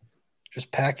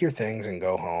 Just pack your things and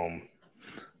go home.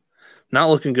 Not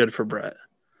looking good for Brett.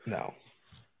 No.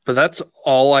 But that's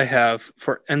all I have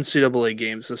for NCAA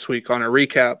games this week on our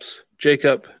recaps.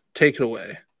 Jacob, take it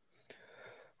away.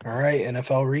 All right,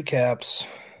 NFL recaps.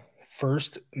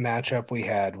 First matchup we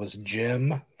had was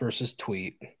Jim versus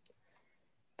Tweet.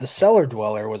 The Cellar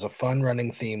Dweller was a fun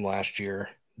running theme last year.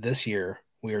 This year,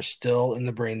 we are still in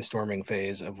the brainstorming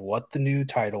phase of what the new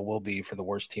title will be for the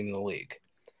worst team in the league.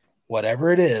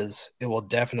 Whatever it is, it will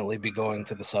definitely be going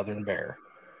to the Southern Bear.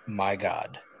 My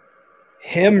God.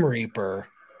 Him Reaper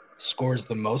scores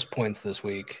the most points this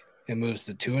week and moves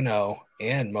to 2-0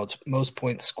 and most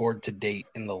points scored to date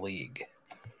in the league.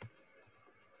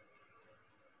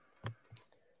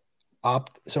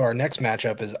 So our next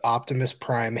matchup is Optimus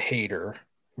Prime Hater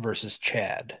versus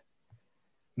Chad.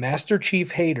 Master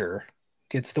Chief Hater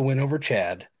gets the win over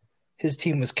Chad. His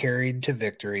team was carried to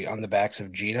victory on the backs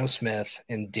of Geno Smith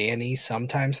and Danny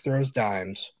sometimes throws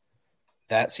dimes.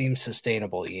 That seems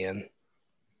sustainable, Ian.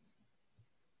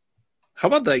 How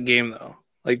about that game, though?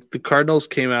 Like, the Cardinals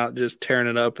came out just tearing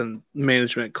it up, and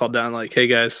management called down, like, hey,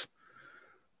 guys,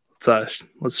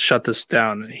 let's shut this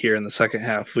down here in the second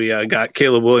half. We got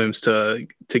Caleb Williams to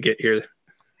get here.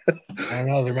 I don't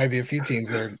know. There might be a few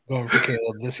teams that are going for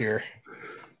Caleb this year.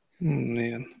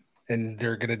 Man. And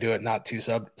they're going to do it not too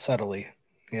subtly,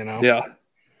 Yeah.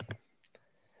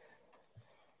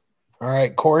 All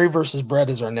right, Corey versus Brett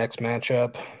is our next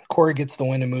matchup. Corey gets the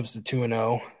win and moves to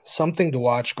 2-0. Something to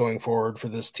watch going forward for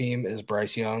this team is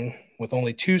Bryce Young. With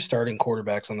only 2 starting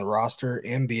quarterbacks on the roster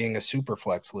and being a super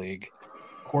flex league,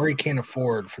 Corey can't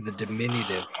afford for the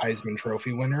diminutive Heisman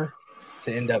Trophy winner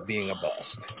to end up being a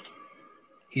bust.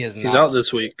 He's out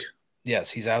this week.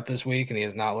 Yes, he's out this week, and he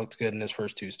has not looked good in his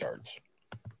first 2 starts.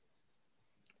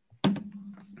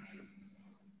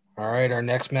 All right, our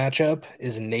next matchup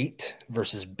is Nate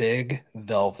versus Big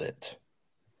Velvet.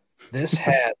 This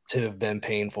had to have been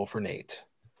painful for Nate.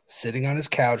 Sitting on his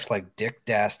couch like Dick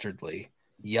Dastardly,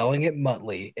 yelling at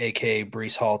Muttley, a.k.a.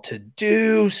 Breece Hall, to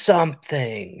do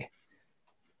something.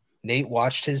 Nate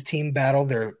watched his team battle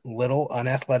their little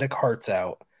unathletic hearts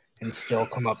out and still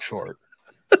come up short.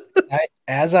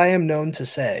 As I am known to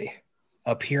say,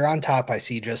 up here on top I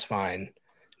see just fine.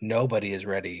 Nobody is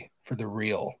ready for the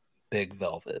real Big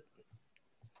Velvet.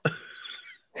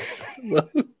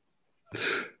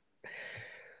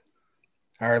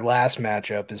 Our last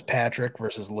matchup is Patrick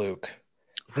versus Luke.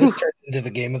 This turned into the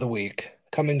game of the week,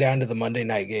 coming down to the Monday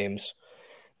night games.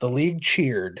 The league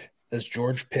cheered as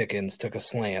George Pickens took a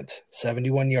slant,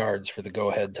 71 yards for the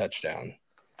go-ahead touchdown.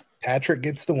 Patrick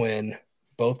gets the win.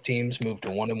 Both teams moved to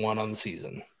 1-1 on the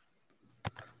season.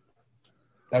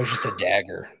 That was just a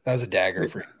dagger. That was a dagger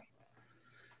for him.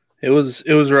 It was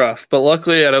rough, but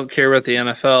luckily I don't care about the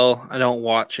NFL. I don't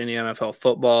watch any NFL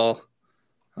football.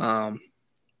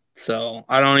 So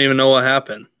I don't even know what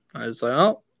happened. I was like,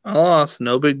 oh, I lost.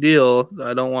 No big deal.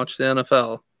 I don't watch the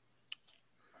NFL.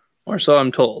 Or so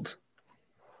I'm told.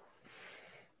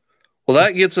 Well,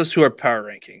 that gets us to our power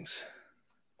rankings.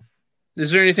 Is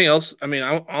there anything else? I mean,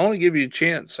 I want to give you a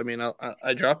chance. I mean,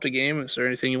 I dropped a game. Is there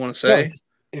anything you want to say? No,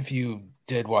 if you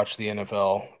did watch the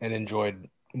NFL and enjoyed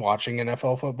watching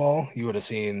NFL football, you would have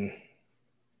seen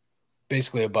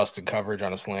basically a busted coverage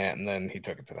on a slant, and then he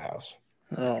took it to the house.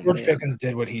 George Pickens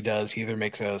did what he does. He either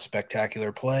makes a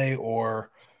spectacular play or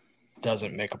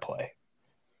doesn't make a play.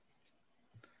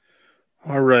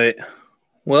 All right.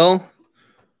 Well,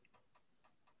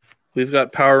 we've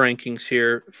got power rankings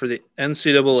here for the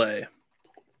NCAA.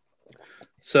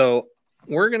 So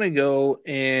we're going to go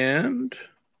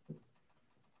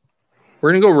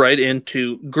right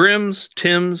into Grimm's,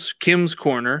 Tim's, Kim's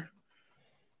corner.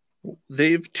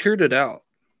 They've tiered it out.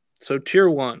 So tier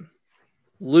 1,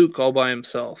 Luke all by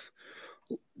himself.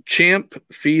 Champ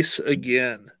feasts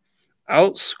again.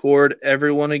 Outscored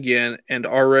everyone again and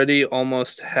already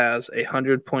almost has a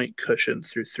 100-point cushion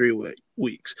through 3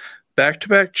 weeks.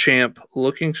 Back-to-back champ,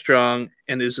 looking strong,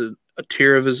 and is a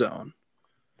tier of his own.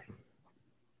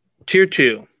 Tier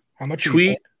 2. How much are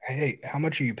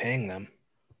you paying them?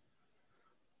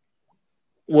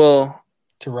 Well,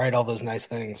 to write all those nice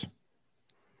things.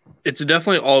 It's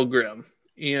definitely all Grimm.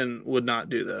 Ian would not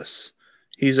do this.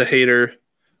 He's a hater.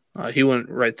 He wouldn't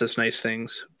write this nice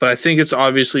things. But I think it's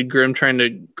obviously Grimm trying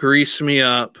to grease me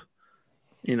up,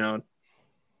 to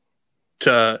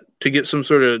get some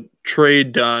sort of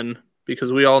trade done,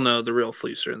 because we all know the real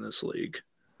fleecer in this league.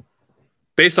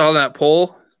 Based on that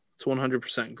poll, it's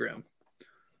 100% Grimm.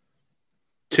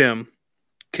 Tim,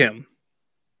 Kim,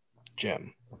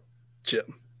 Jim.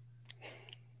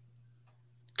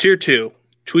 Tier 2,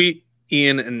 Tweet,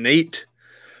 Ian, and Nate.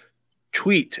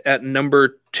 Tweet at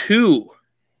number 2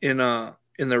 in the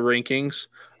rankings,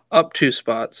 up 2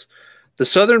 spots. The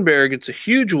Southern Bear gets a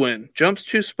huge win, jumps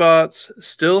 2 spots.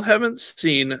 Still haven't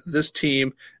seen this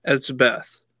team at its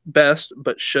best,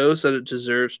 but shows that it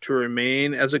deserves to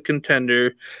remain as a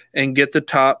contender and get the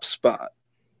top spot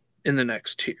in the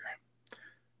next tier.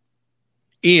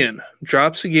 Ian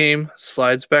drops a game,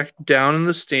 slides back down in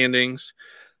the standings.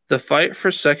 The fight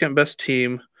for second best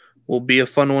team will be a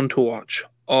fun one to watch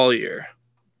all year.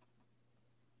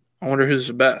 I wonder who's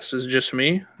the best. Is it just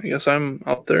me? I guess I'm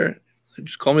out there.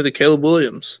 Just call me the Caleb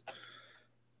Williams.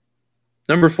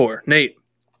 Number 4, Nate.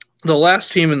 The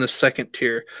last team in the second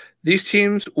tier. These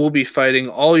teams will be fighting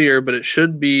all year, but it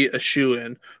should be a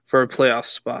shoo-in for a playoff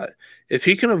spot if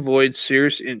he can avoid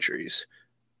serious injuries.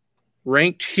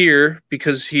 Ranked here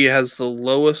because he has the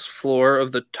lowest floor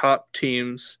of the top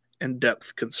teams and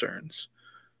depth concerns.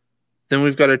 Then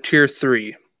we've got a tier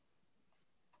 3,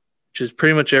 which is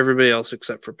pretty much everybody else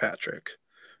except for Patrick.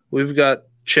 We've got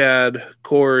Chad,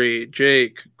 Corey,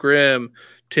 Jake, Grimm,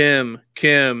 Tim,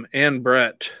 Kim, and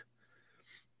Brett.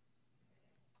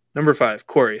 Number 5,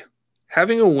 Corey.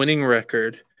 Having a winning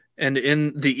record and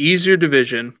in the easier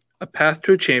division, a path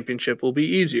to a championship will be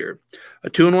easier.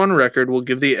 A 2-1 record will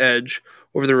give the edge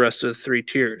over the rest of the 3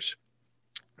 tiers.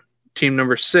 Team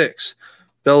number 6,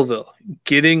 Belleville.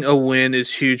 Getting a win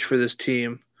is huge for this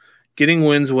team. Getting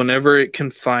wins whenever it can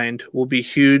find will be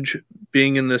huge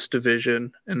being in this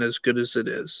division and as good as it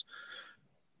is.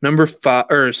 Number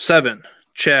 7,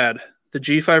 Chad. The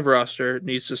G5 roster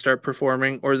needs to start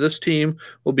performing or this team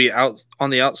will be out on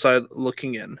the outside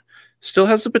looking in. Still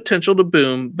has the potential to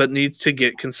boom, but needs to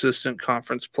get consistent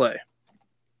conference play.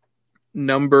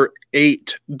 Number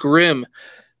 8, Grimm.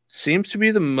 Seems to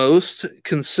be the most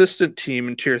consistent team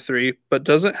in Tier 3, but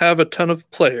doesn't have a ton of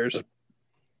players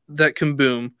that can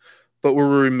boom, but will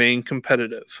remain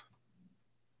competitive.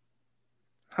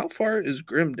 How far is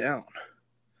Grimm down?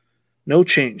 No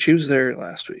change. He was there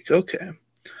last week. Okay.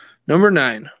 Number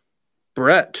 9,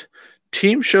 Brett.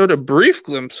 Team showed a brief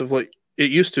glimpse of what it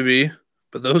used to be,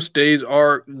 but those days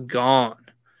are gone.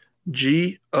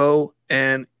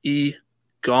 Gone,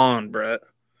 gone, Brett.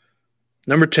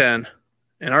 Number 10,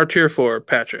 in our Tier 4,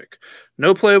 Patrick.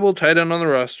 No playable tight end on the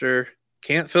roster.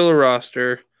 Can't fill a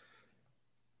roster.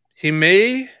 He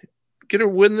may get a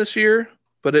win this year,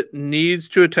 but it needs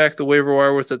to attack the waiver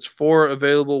wire with its 4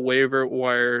 available waiver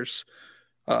wires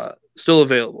still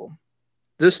available.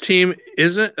 This team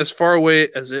isn't as far away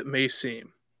as it may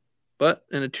seem, but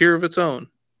in a tier of its own,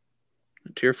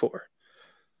 Tier 4.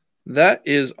 That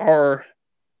is our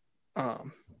power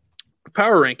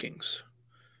rankings,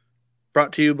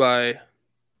 brought to you by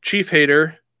Chief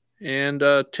Hater and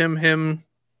Tim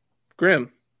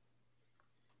Grimm.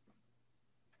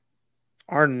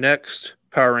 Our next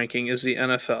power ranking is the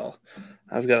NFL.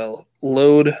 I've got to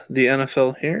load the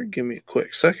NFL here. Give me a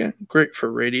quick second. Great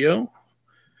for radio.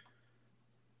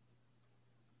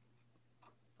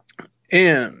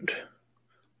 And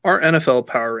our NFL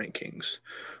power rankings.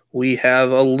 We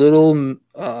have a little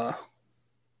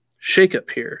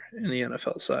shakeup here in the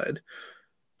NFL side.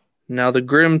 Now the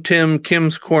Grim Tim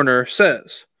Kim's Corner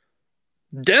says,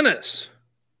 Dennis,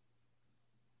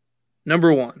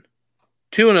 number 1,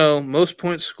 2-0, most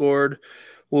points scored,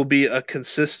 will be a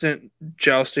consistent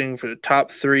jousting for the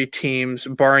top 3 teams,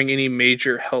 barring any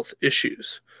major health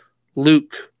issues.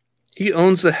 Luke, he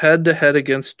owns the head-to-head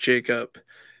against Jacob.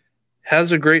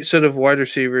 Has a great set of wide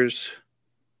receivers.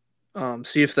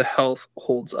 See if the health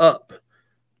holds up.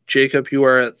 Jacob, you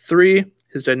are at 3.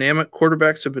 His dynamic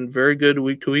quarterbacks have been very good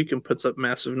week to week and puts up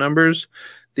massive numbers.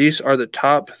 These are the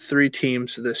top 3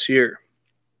 teams this year.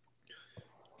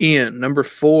 Ian, number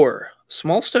 4.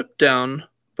 Small step down,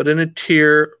 but in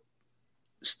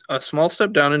a small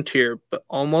step down in tier, but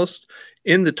almost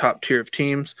in the top tier of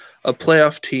teams. A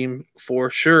playoff team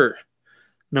for sure.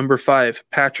 Number 5,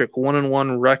 Patrick,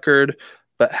 1-1 record,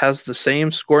 but has the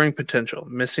same scoring potential.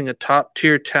 Missing a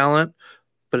top-tier talent,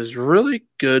 but is really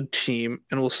good team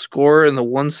and will score in the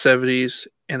 170s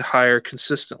and higher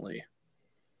consistently.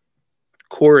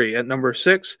 Corey at number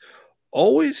 6.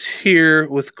 Always here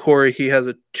with Corey, he has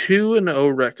a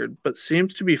 2-0 record, but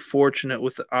seems to be fortunate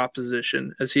with the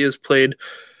opposition as he has played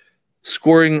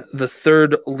scoring the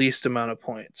 3rd least amount of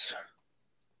points.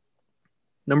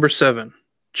 Number 7,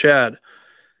 Chad.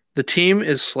 The team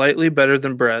is slightly better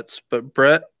than Brett's, but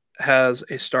Brett has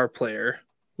a star player.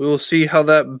 We will see how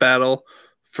that battle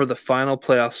for the final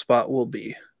playoff spot will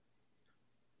be.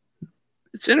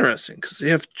 It's interesting because they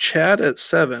have Chad at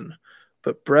 7,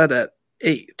 but Brett at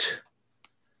 8.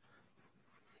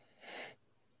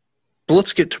 But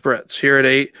let's get to Brett's here at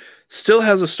 8. Still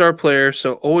has a star player,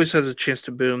 so always has a chance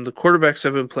to boom. The quarterbacks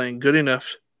have been playing good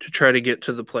enough to try to get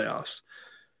to the playoffs.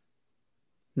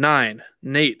 9,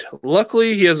 Nate.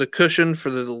 Luckily, he has a cushion for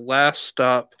the last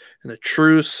stop and a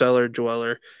true cellar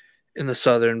dweller in the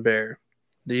Southern Bear.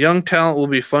 The young talent will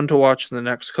be fun to watch in the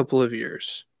next couple of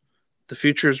years. The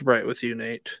future is bright with you,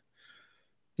 Nate.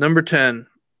 Number 10,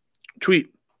 Tweet.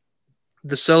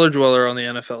 The cellar dweller on the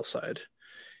NFL side.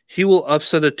 He will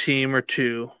upset a team or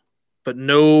two, but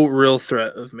no real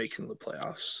threat of making the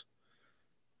playoffs.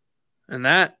 And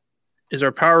that is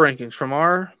our power rankings from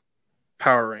our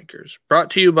Power Rankers,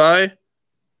 brought to you by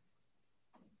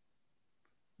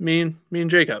me and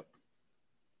Jacob.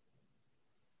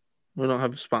 We don't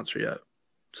have a sponsor yet,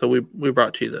 so we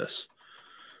brought to you this.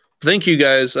 Thank you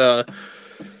guys. I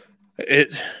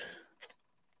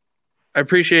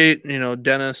appreciate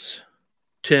Dennis,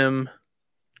 Tim,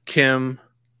 Kim,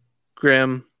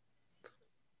 Grimm,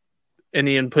 and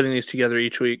Ian putting these together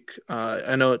each week.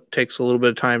 I know it takes a little bit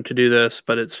of time to do this,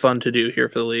 but it's fun to do here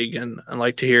for the league, and I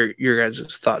like to hear your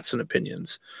guys' thoughts and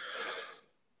opinions.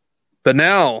 But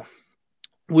now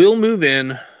we'll move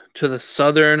in to the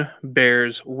Southern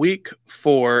Bears Week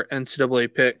 4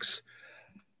 NCAA picks.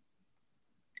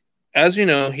 As you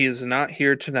know, he is not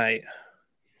here tonight.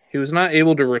 He was not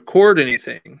able to record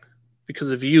anything because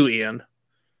of you, Ian.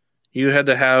 You had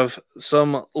to have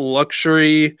some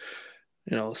luxury,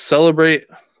 celebrate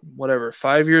whatever,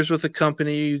 5 years with the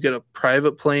company. You get a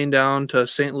private plane down to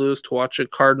St. Louis to watch a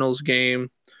Cardinals game.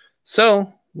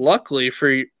 So, luckily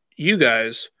for you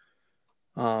guys,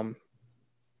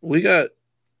 we got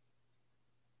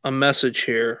a message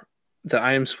here that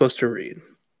I am supposed to read.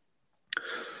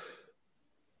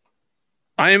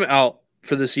 I am out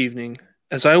for this evening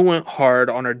as I went hard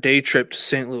on our day trip to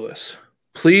St. Louis.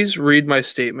 Please read my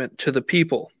statement to the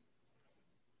people.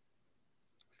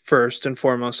 First and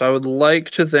foremost, I would like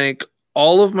to thank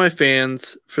all of my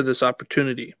fans for this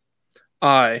opportunity.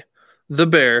 I, the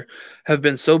Bear, have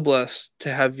been so blessed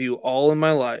to have you all in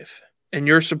my life, and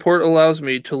your support allows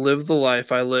me to live the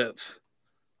life I live.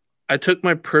 I took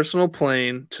my personal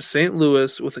plane to St.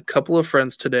 Louis with a couple of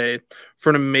friends today for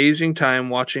an amazing time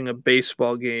watching a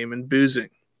baseball game and boozing.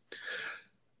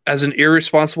 As an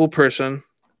irresponsible person,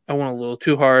 I went a little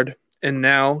too hard and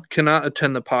now cannot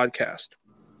attend the podcast.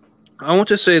 I want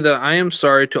to say that I am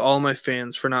sorry to all my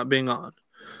fans for not being on.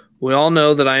 We all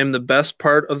know that I am the best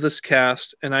part of this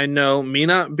cast, and I know me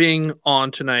not being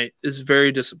on tonight is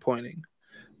very disappointing.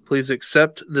 Please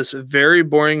accept this very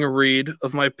boring read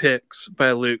of my picks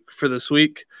by Luke for this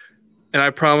week, and I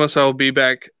promise I will be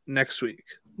back next week.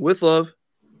 With love,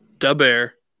 Da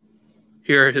Bear.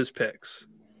 Here are his picks.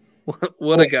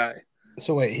 What a guy.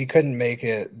 So wait, he couldn't make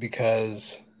it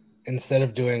because instead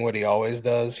of doing what he always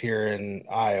does here in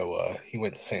Iowa, he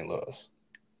went to St. Louis.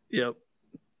 Yep.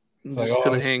 It's like,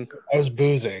 I was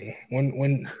boozing.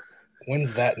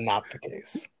 When's that not the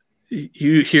case?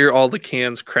 You hear all the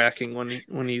cans cracking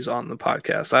when he's on the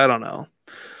podcast. I don't know.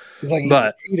 He's like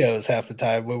eating Cheetos half the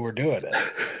time when we're doing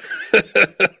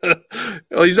it.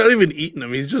 Well, he's not even eating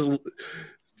them. He's just,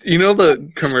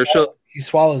 the commercial. He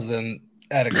swallows them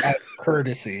out of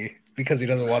courtesy because he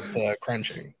doesn't want the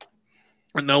crunching.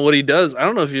 No, what he does, I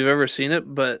don't know if you've ever seen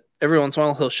it, but every once in a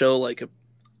while he'll show like a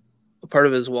part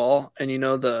of his wall, and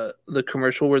the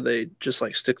commercial where they just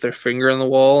like stick their finger in the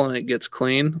wall and it gets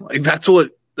clean. Like that's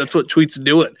what Tweet's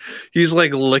doing. He's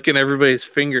like licking everybody's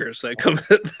fingers that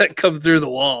come through the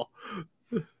wall.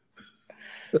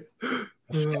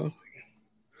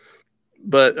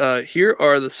 But here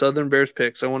are the Southern Bears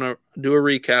picks. I want to do a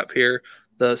recap here.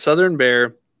 The Southern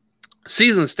Bear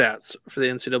season stats for the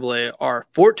NCAA are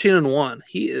 14-1.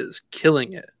 He is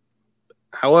killing it.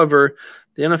 However,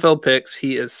 the NFL picks,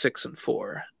 he is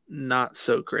 6-4. Not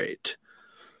so great.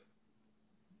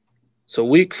 So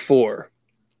week 4,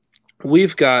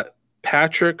 we've got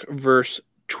Patrick versus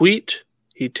Tweet.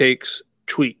 He takes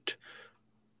Tweet.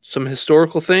 Some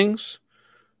historical things.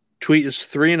 Tweet is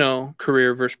 3-0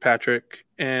 career versus Patrick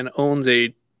and owns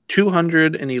a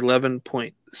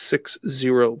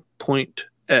 211.60 point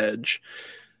edge.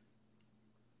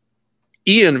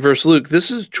 Ian versus Luke.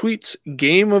 This is Tweet's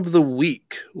game of the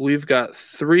week. We've got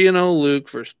 3-0 Luke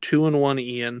versus 2-1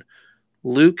 Ian.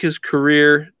 Luke, his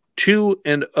career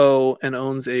 2-0 and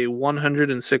owns a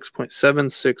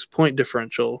 106.76 point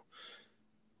differential.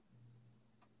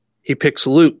 He picks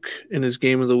Luke in his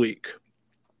game of the week.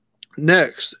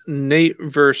 Next, Nate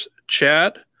versus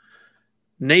Chad.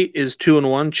 Nate is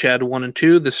 2-1, Chad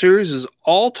 1-2. The series is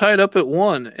all tied up at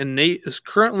 1, and Nate is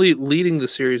currently leading the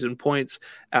series in points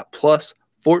at plus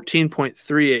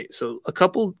 14.38. So a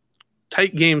couple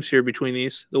tight games here between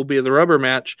these. There will be the rubber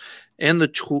match, and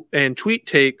Tweet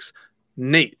takes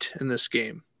Nate in this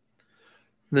game.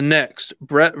 The next,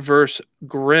 Brett versus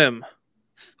Grimm.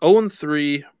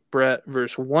 0-3, Brett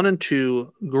versus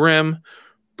 1-2, Grimm.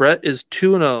 Brett is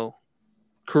 2-0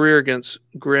 career against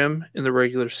Grimm in the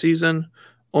regular season,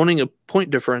 owning a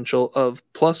point differential of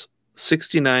plus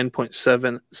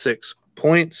 69.76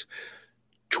 points.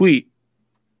 Tweet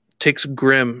takes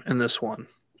Grimm in this one.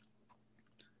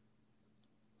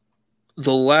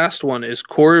 The last one is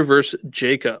Corey versus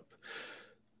Jacob.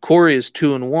 Corey is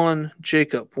 2-1,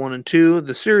 Jacob 1-2.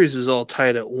 The series is all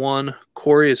tied at 1.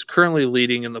 Corey is currently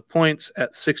leading in the points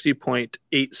at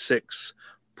 60.86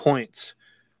 points.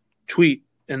 Tweet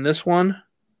in this one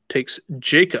takes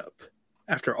Jacob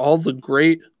after all the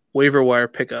great waiver wire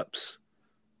pickups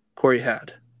Corey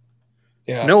had.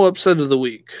 Yeah. No upset of the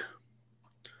week.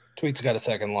 Tweet's got a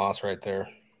second loss right there.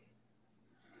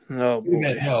 Oh,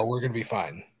 boy. No, we're going to be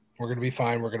fine. We're going to be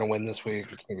fine. We're going to win this week.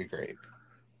 It's going to be great.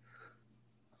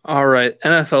 All right,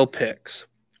 NFL picks.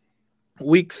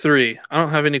 Week 3. I don't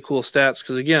have any cool stats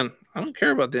because, again, I don't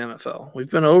care about the NFL.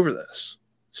 We've been over this.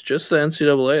 It's just the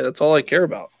NCAA. That's all I care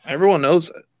about. Everyone knows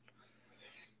it.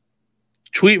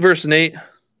 Tweet versus Nate.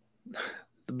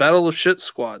 The battle of shit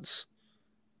squads.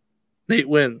 Nate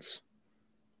wins.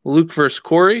 Luke versus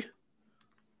Corey.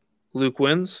 Luke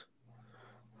wins.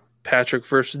 Patrick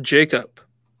versus Jacob.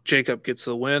 Jacob gets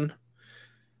the win.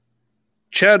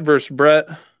 Chad versus Brett.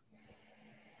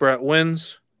 Brett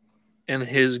wins. And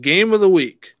his game of the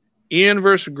week, Ian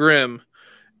versus Grimm,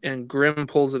 and Grimm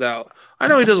pulls it out. I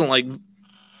know he doesn't like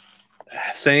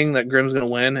saying that Grimm's going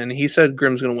to win, and he said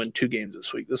Grimm's going to win 2 games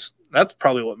this week. That's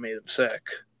probably what made him sick.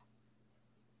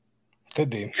 Could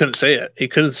be. He couldn't say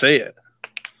it.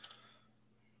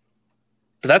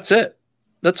 But that's it.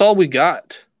 That's all we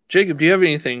got. Jacob, do you have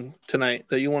anything tonight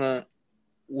that you want to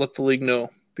let the league know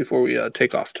before we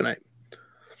take off tonight?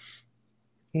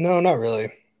 No, not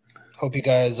really. Hope you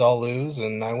guys all lose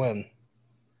and I win.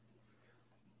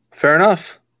 Fair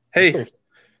enough. Hey,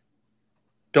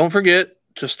 don't forget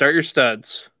to start your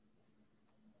studs.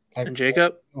 And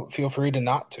Jacob? Feel free to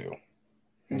not to.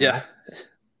 Yeah.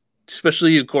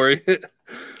 Especially you, Corey.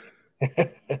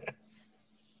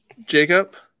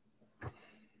 Jacob?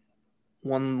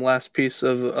 One last piece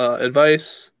of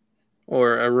advice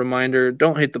or a reminder.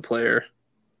 Don't hate the player.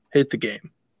 Hate the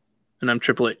game. And I'm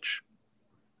Triple H.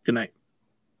 Good night.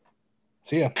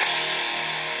 See ya.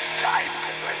 Time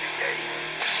to play the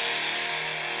game.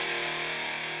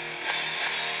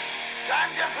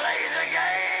 Time to play the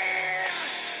game.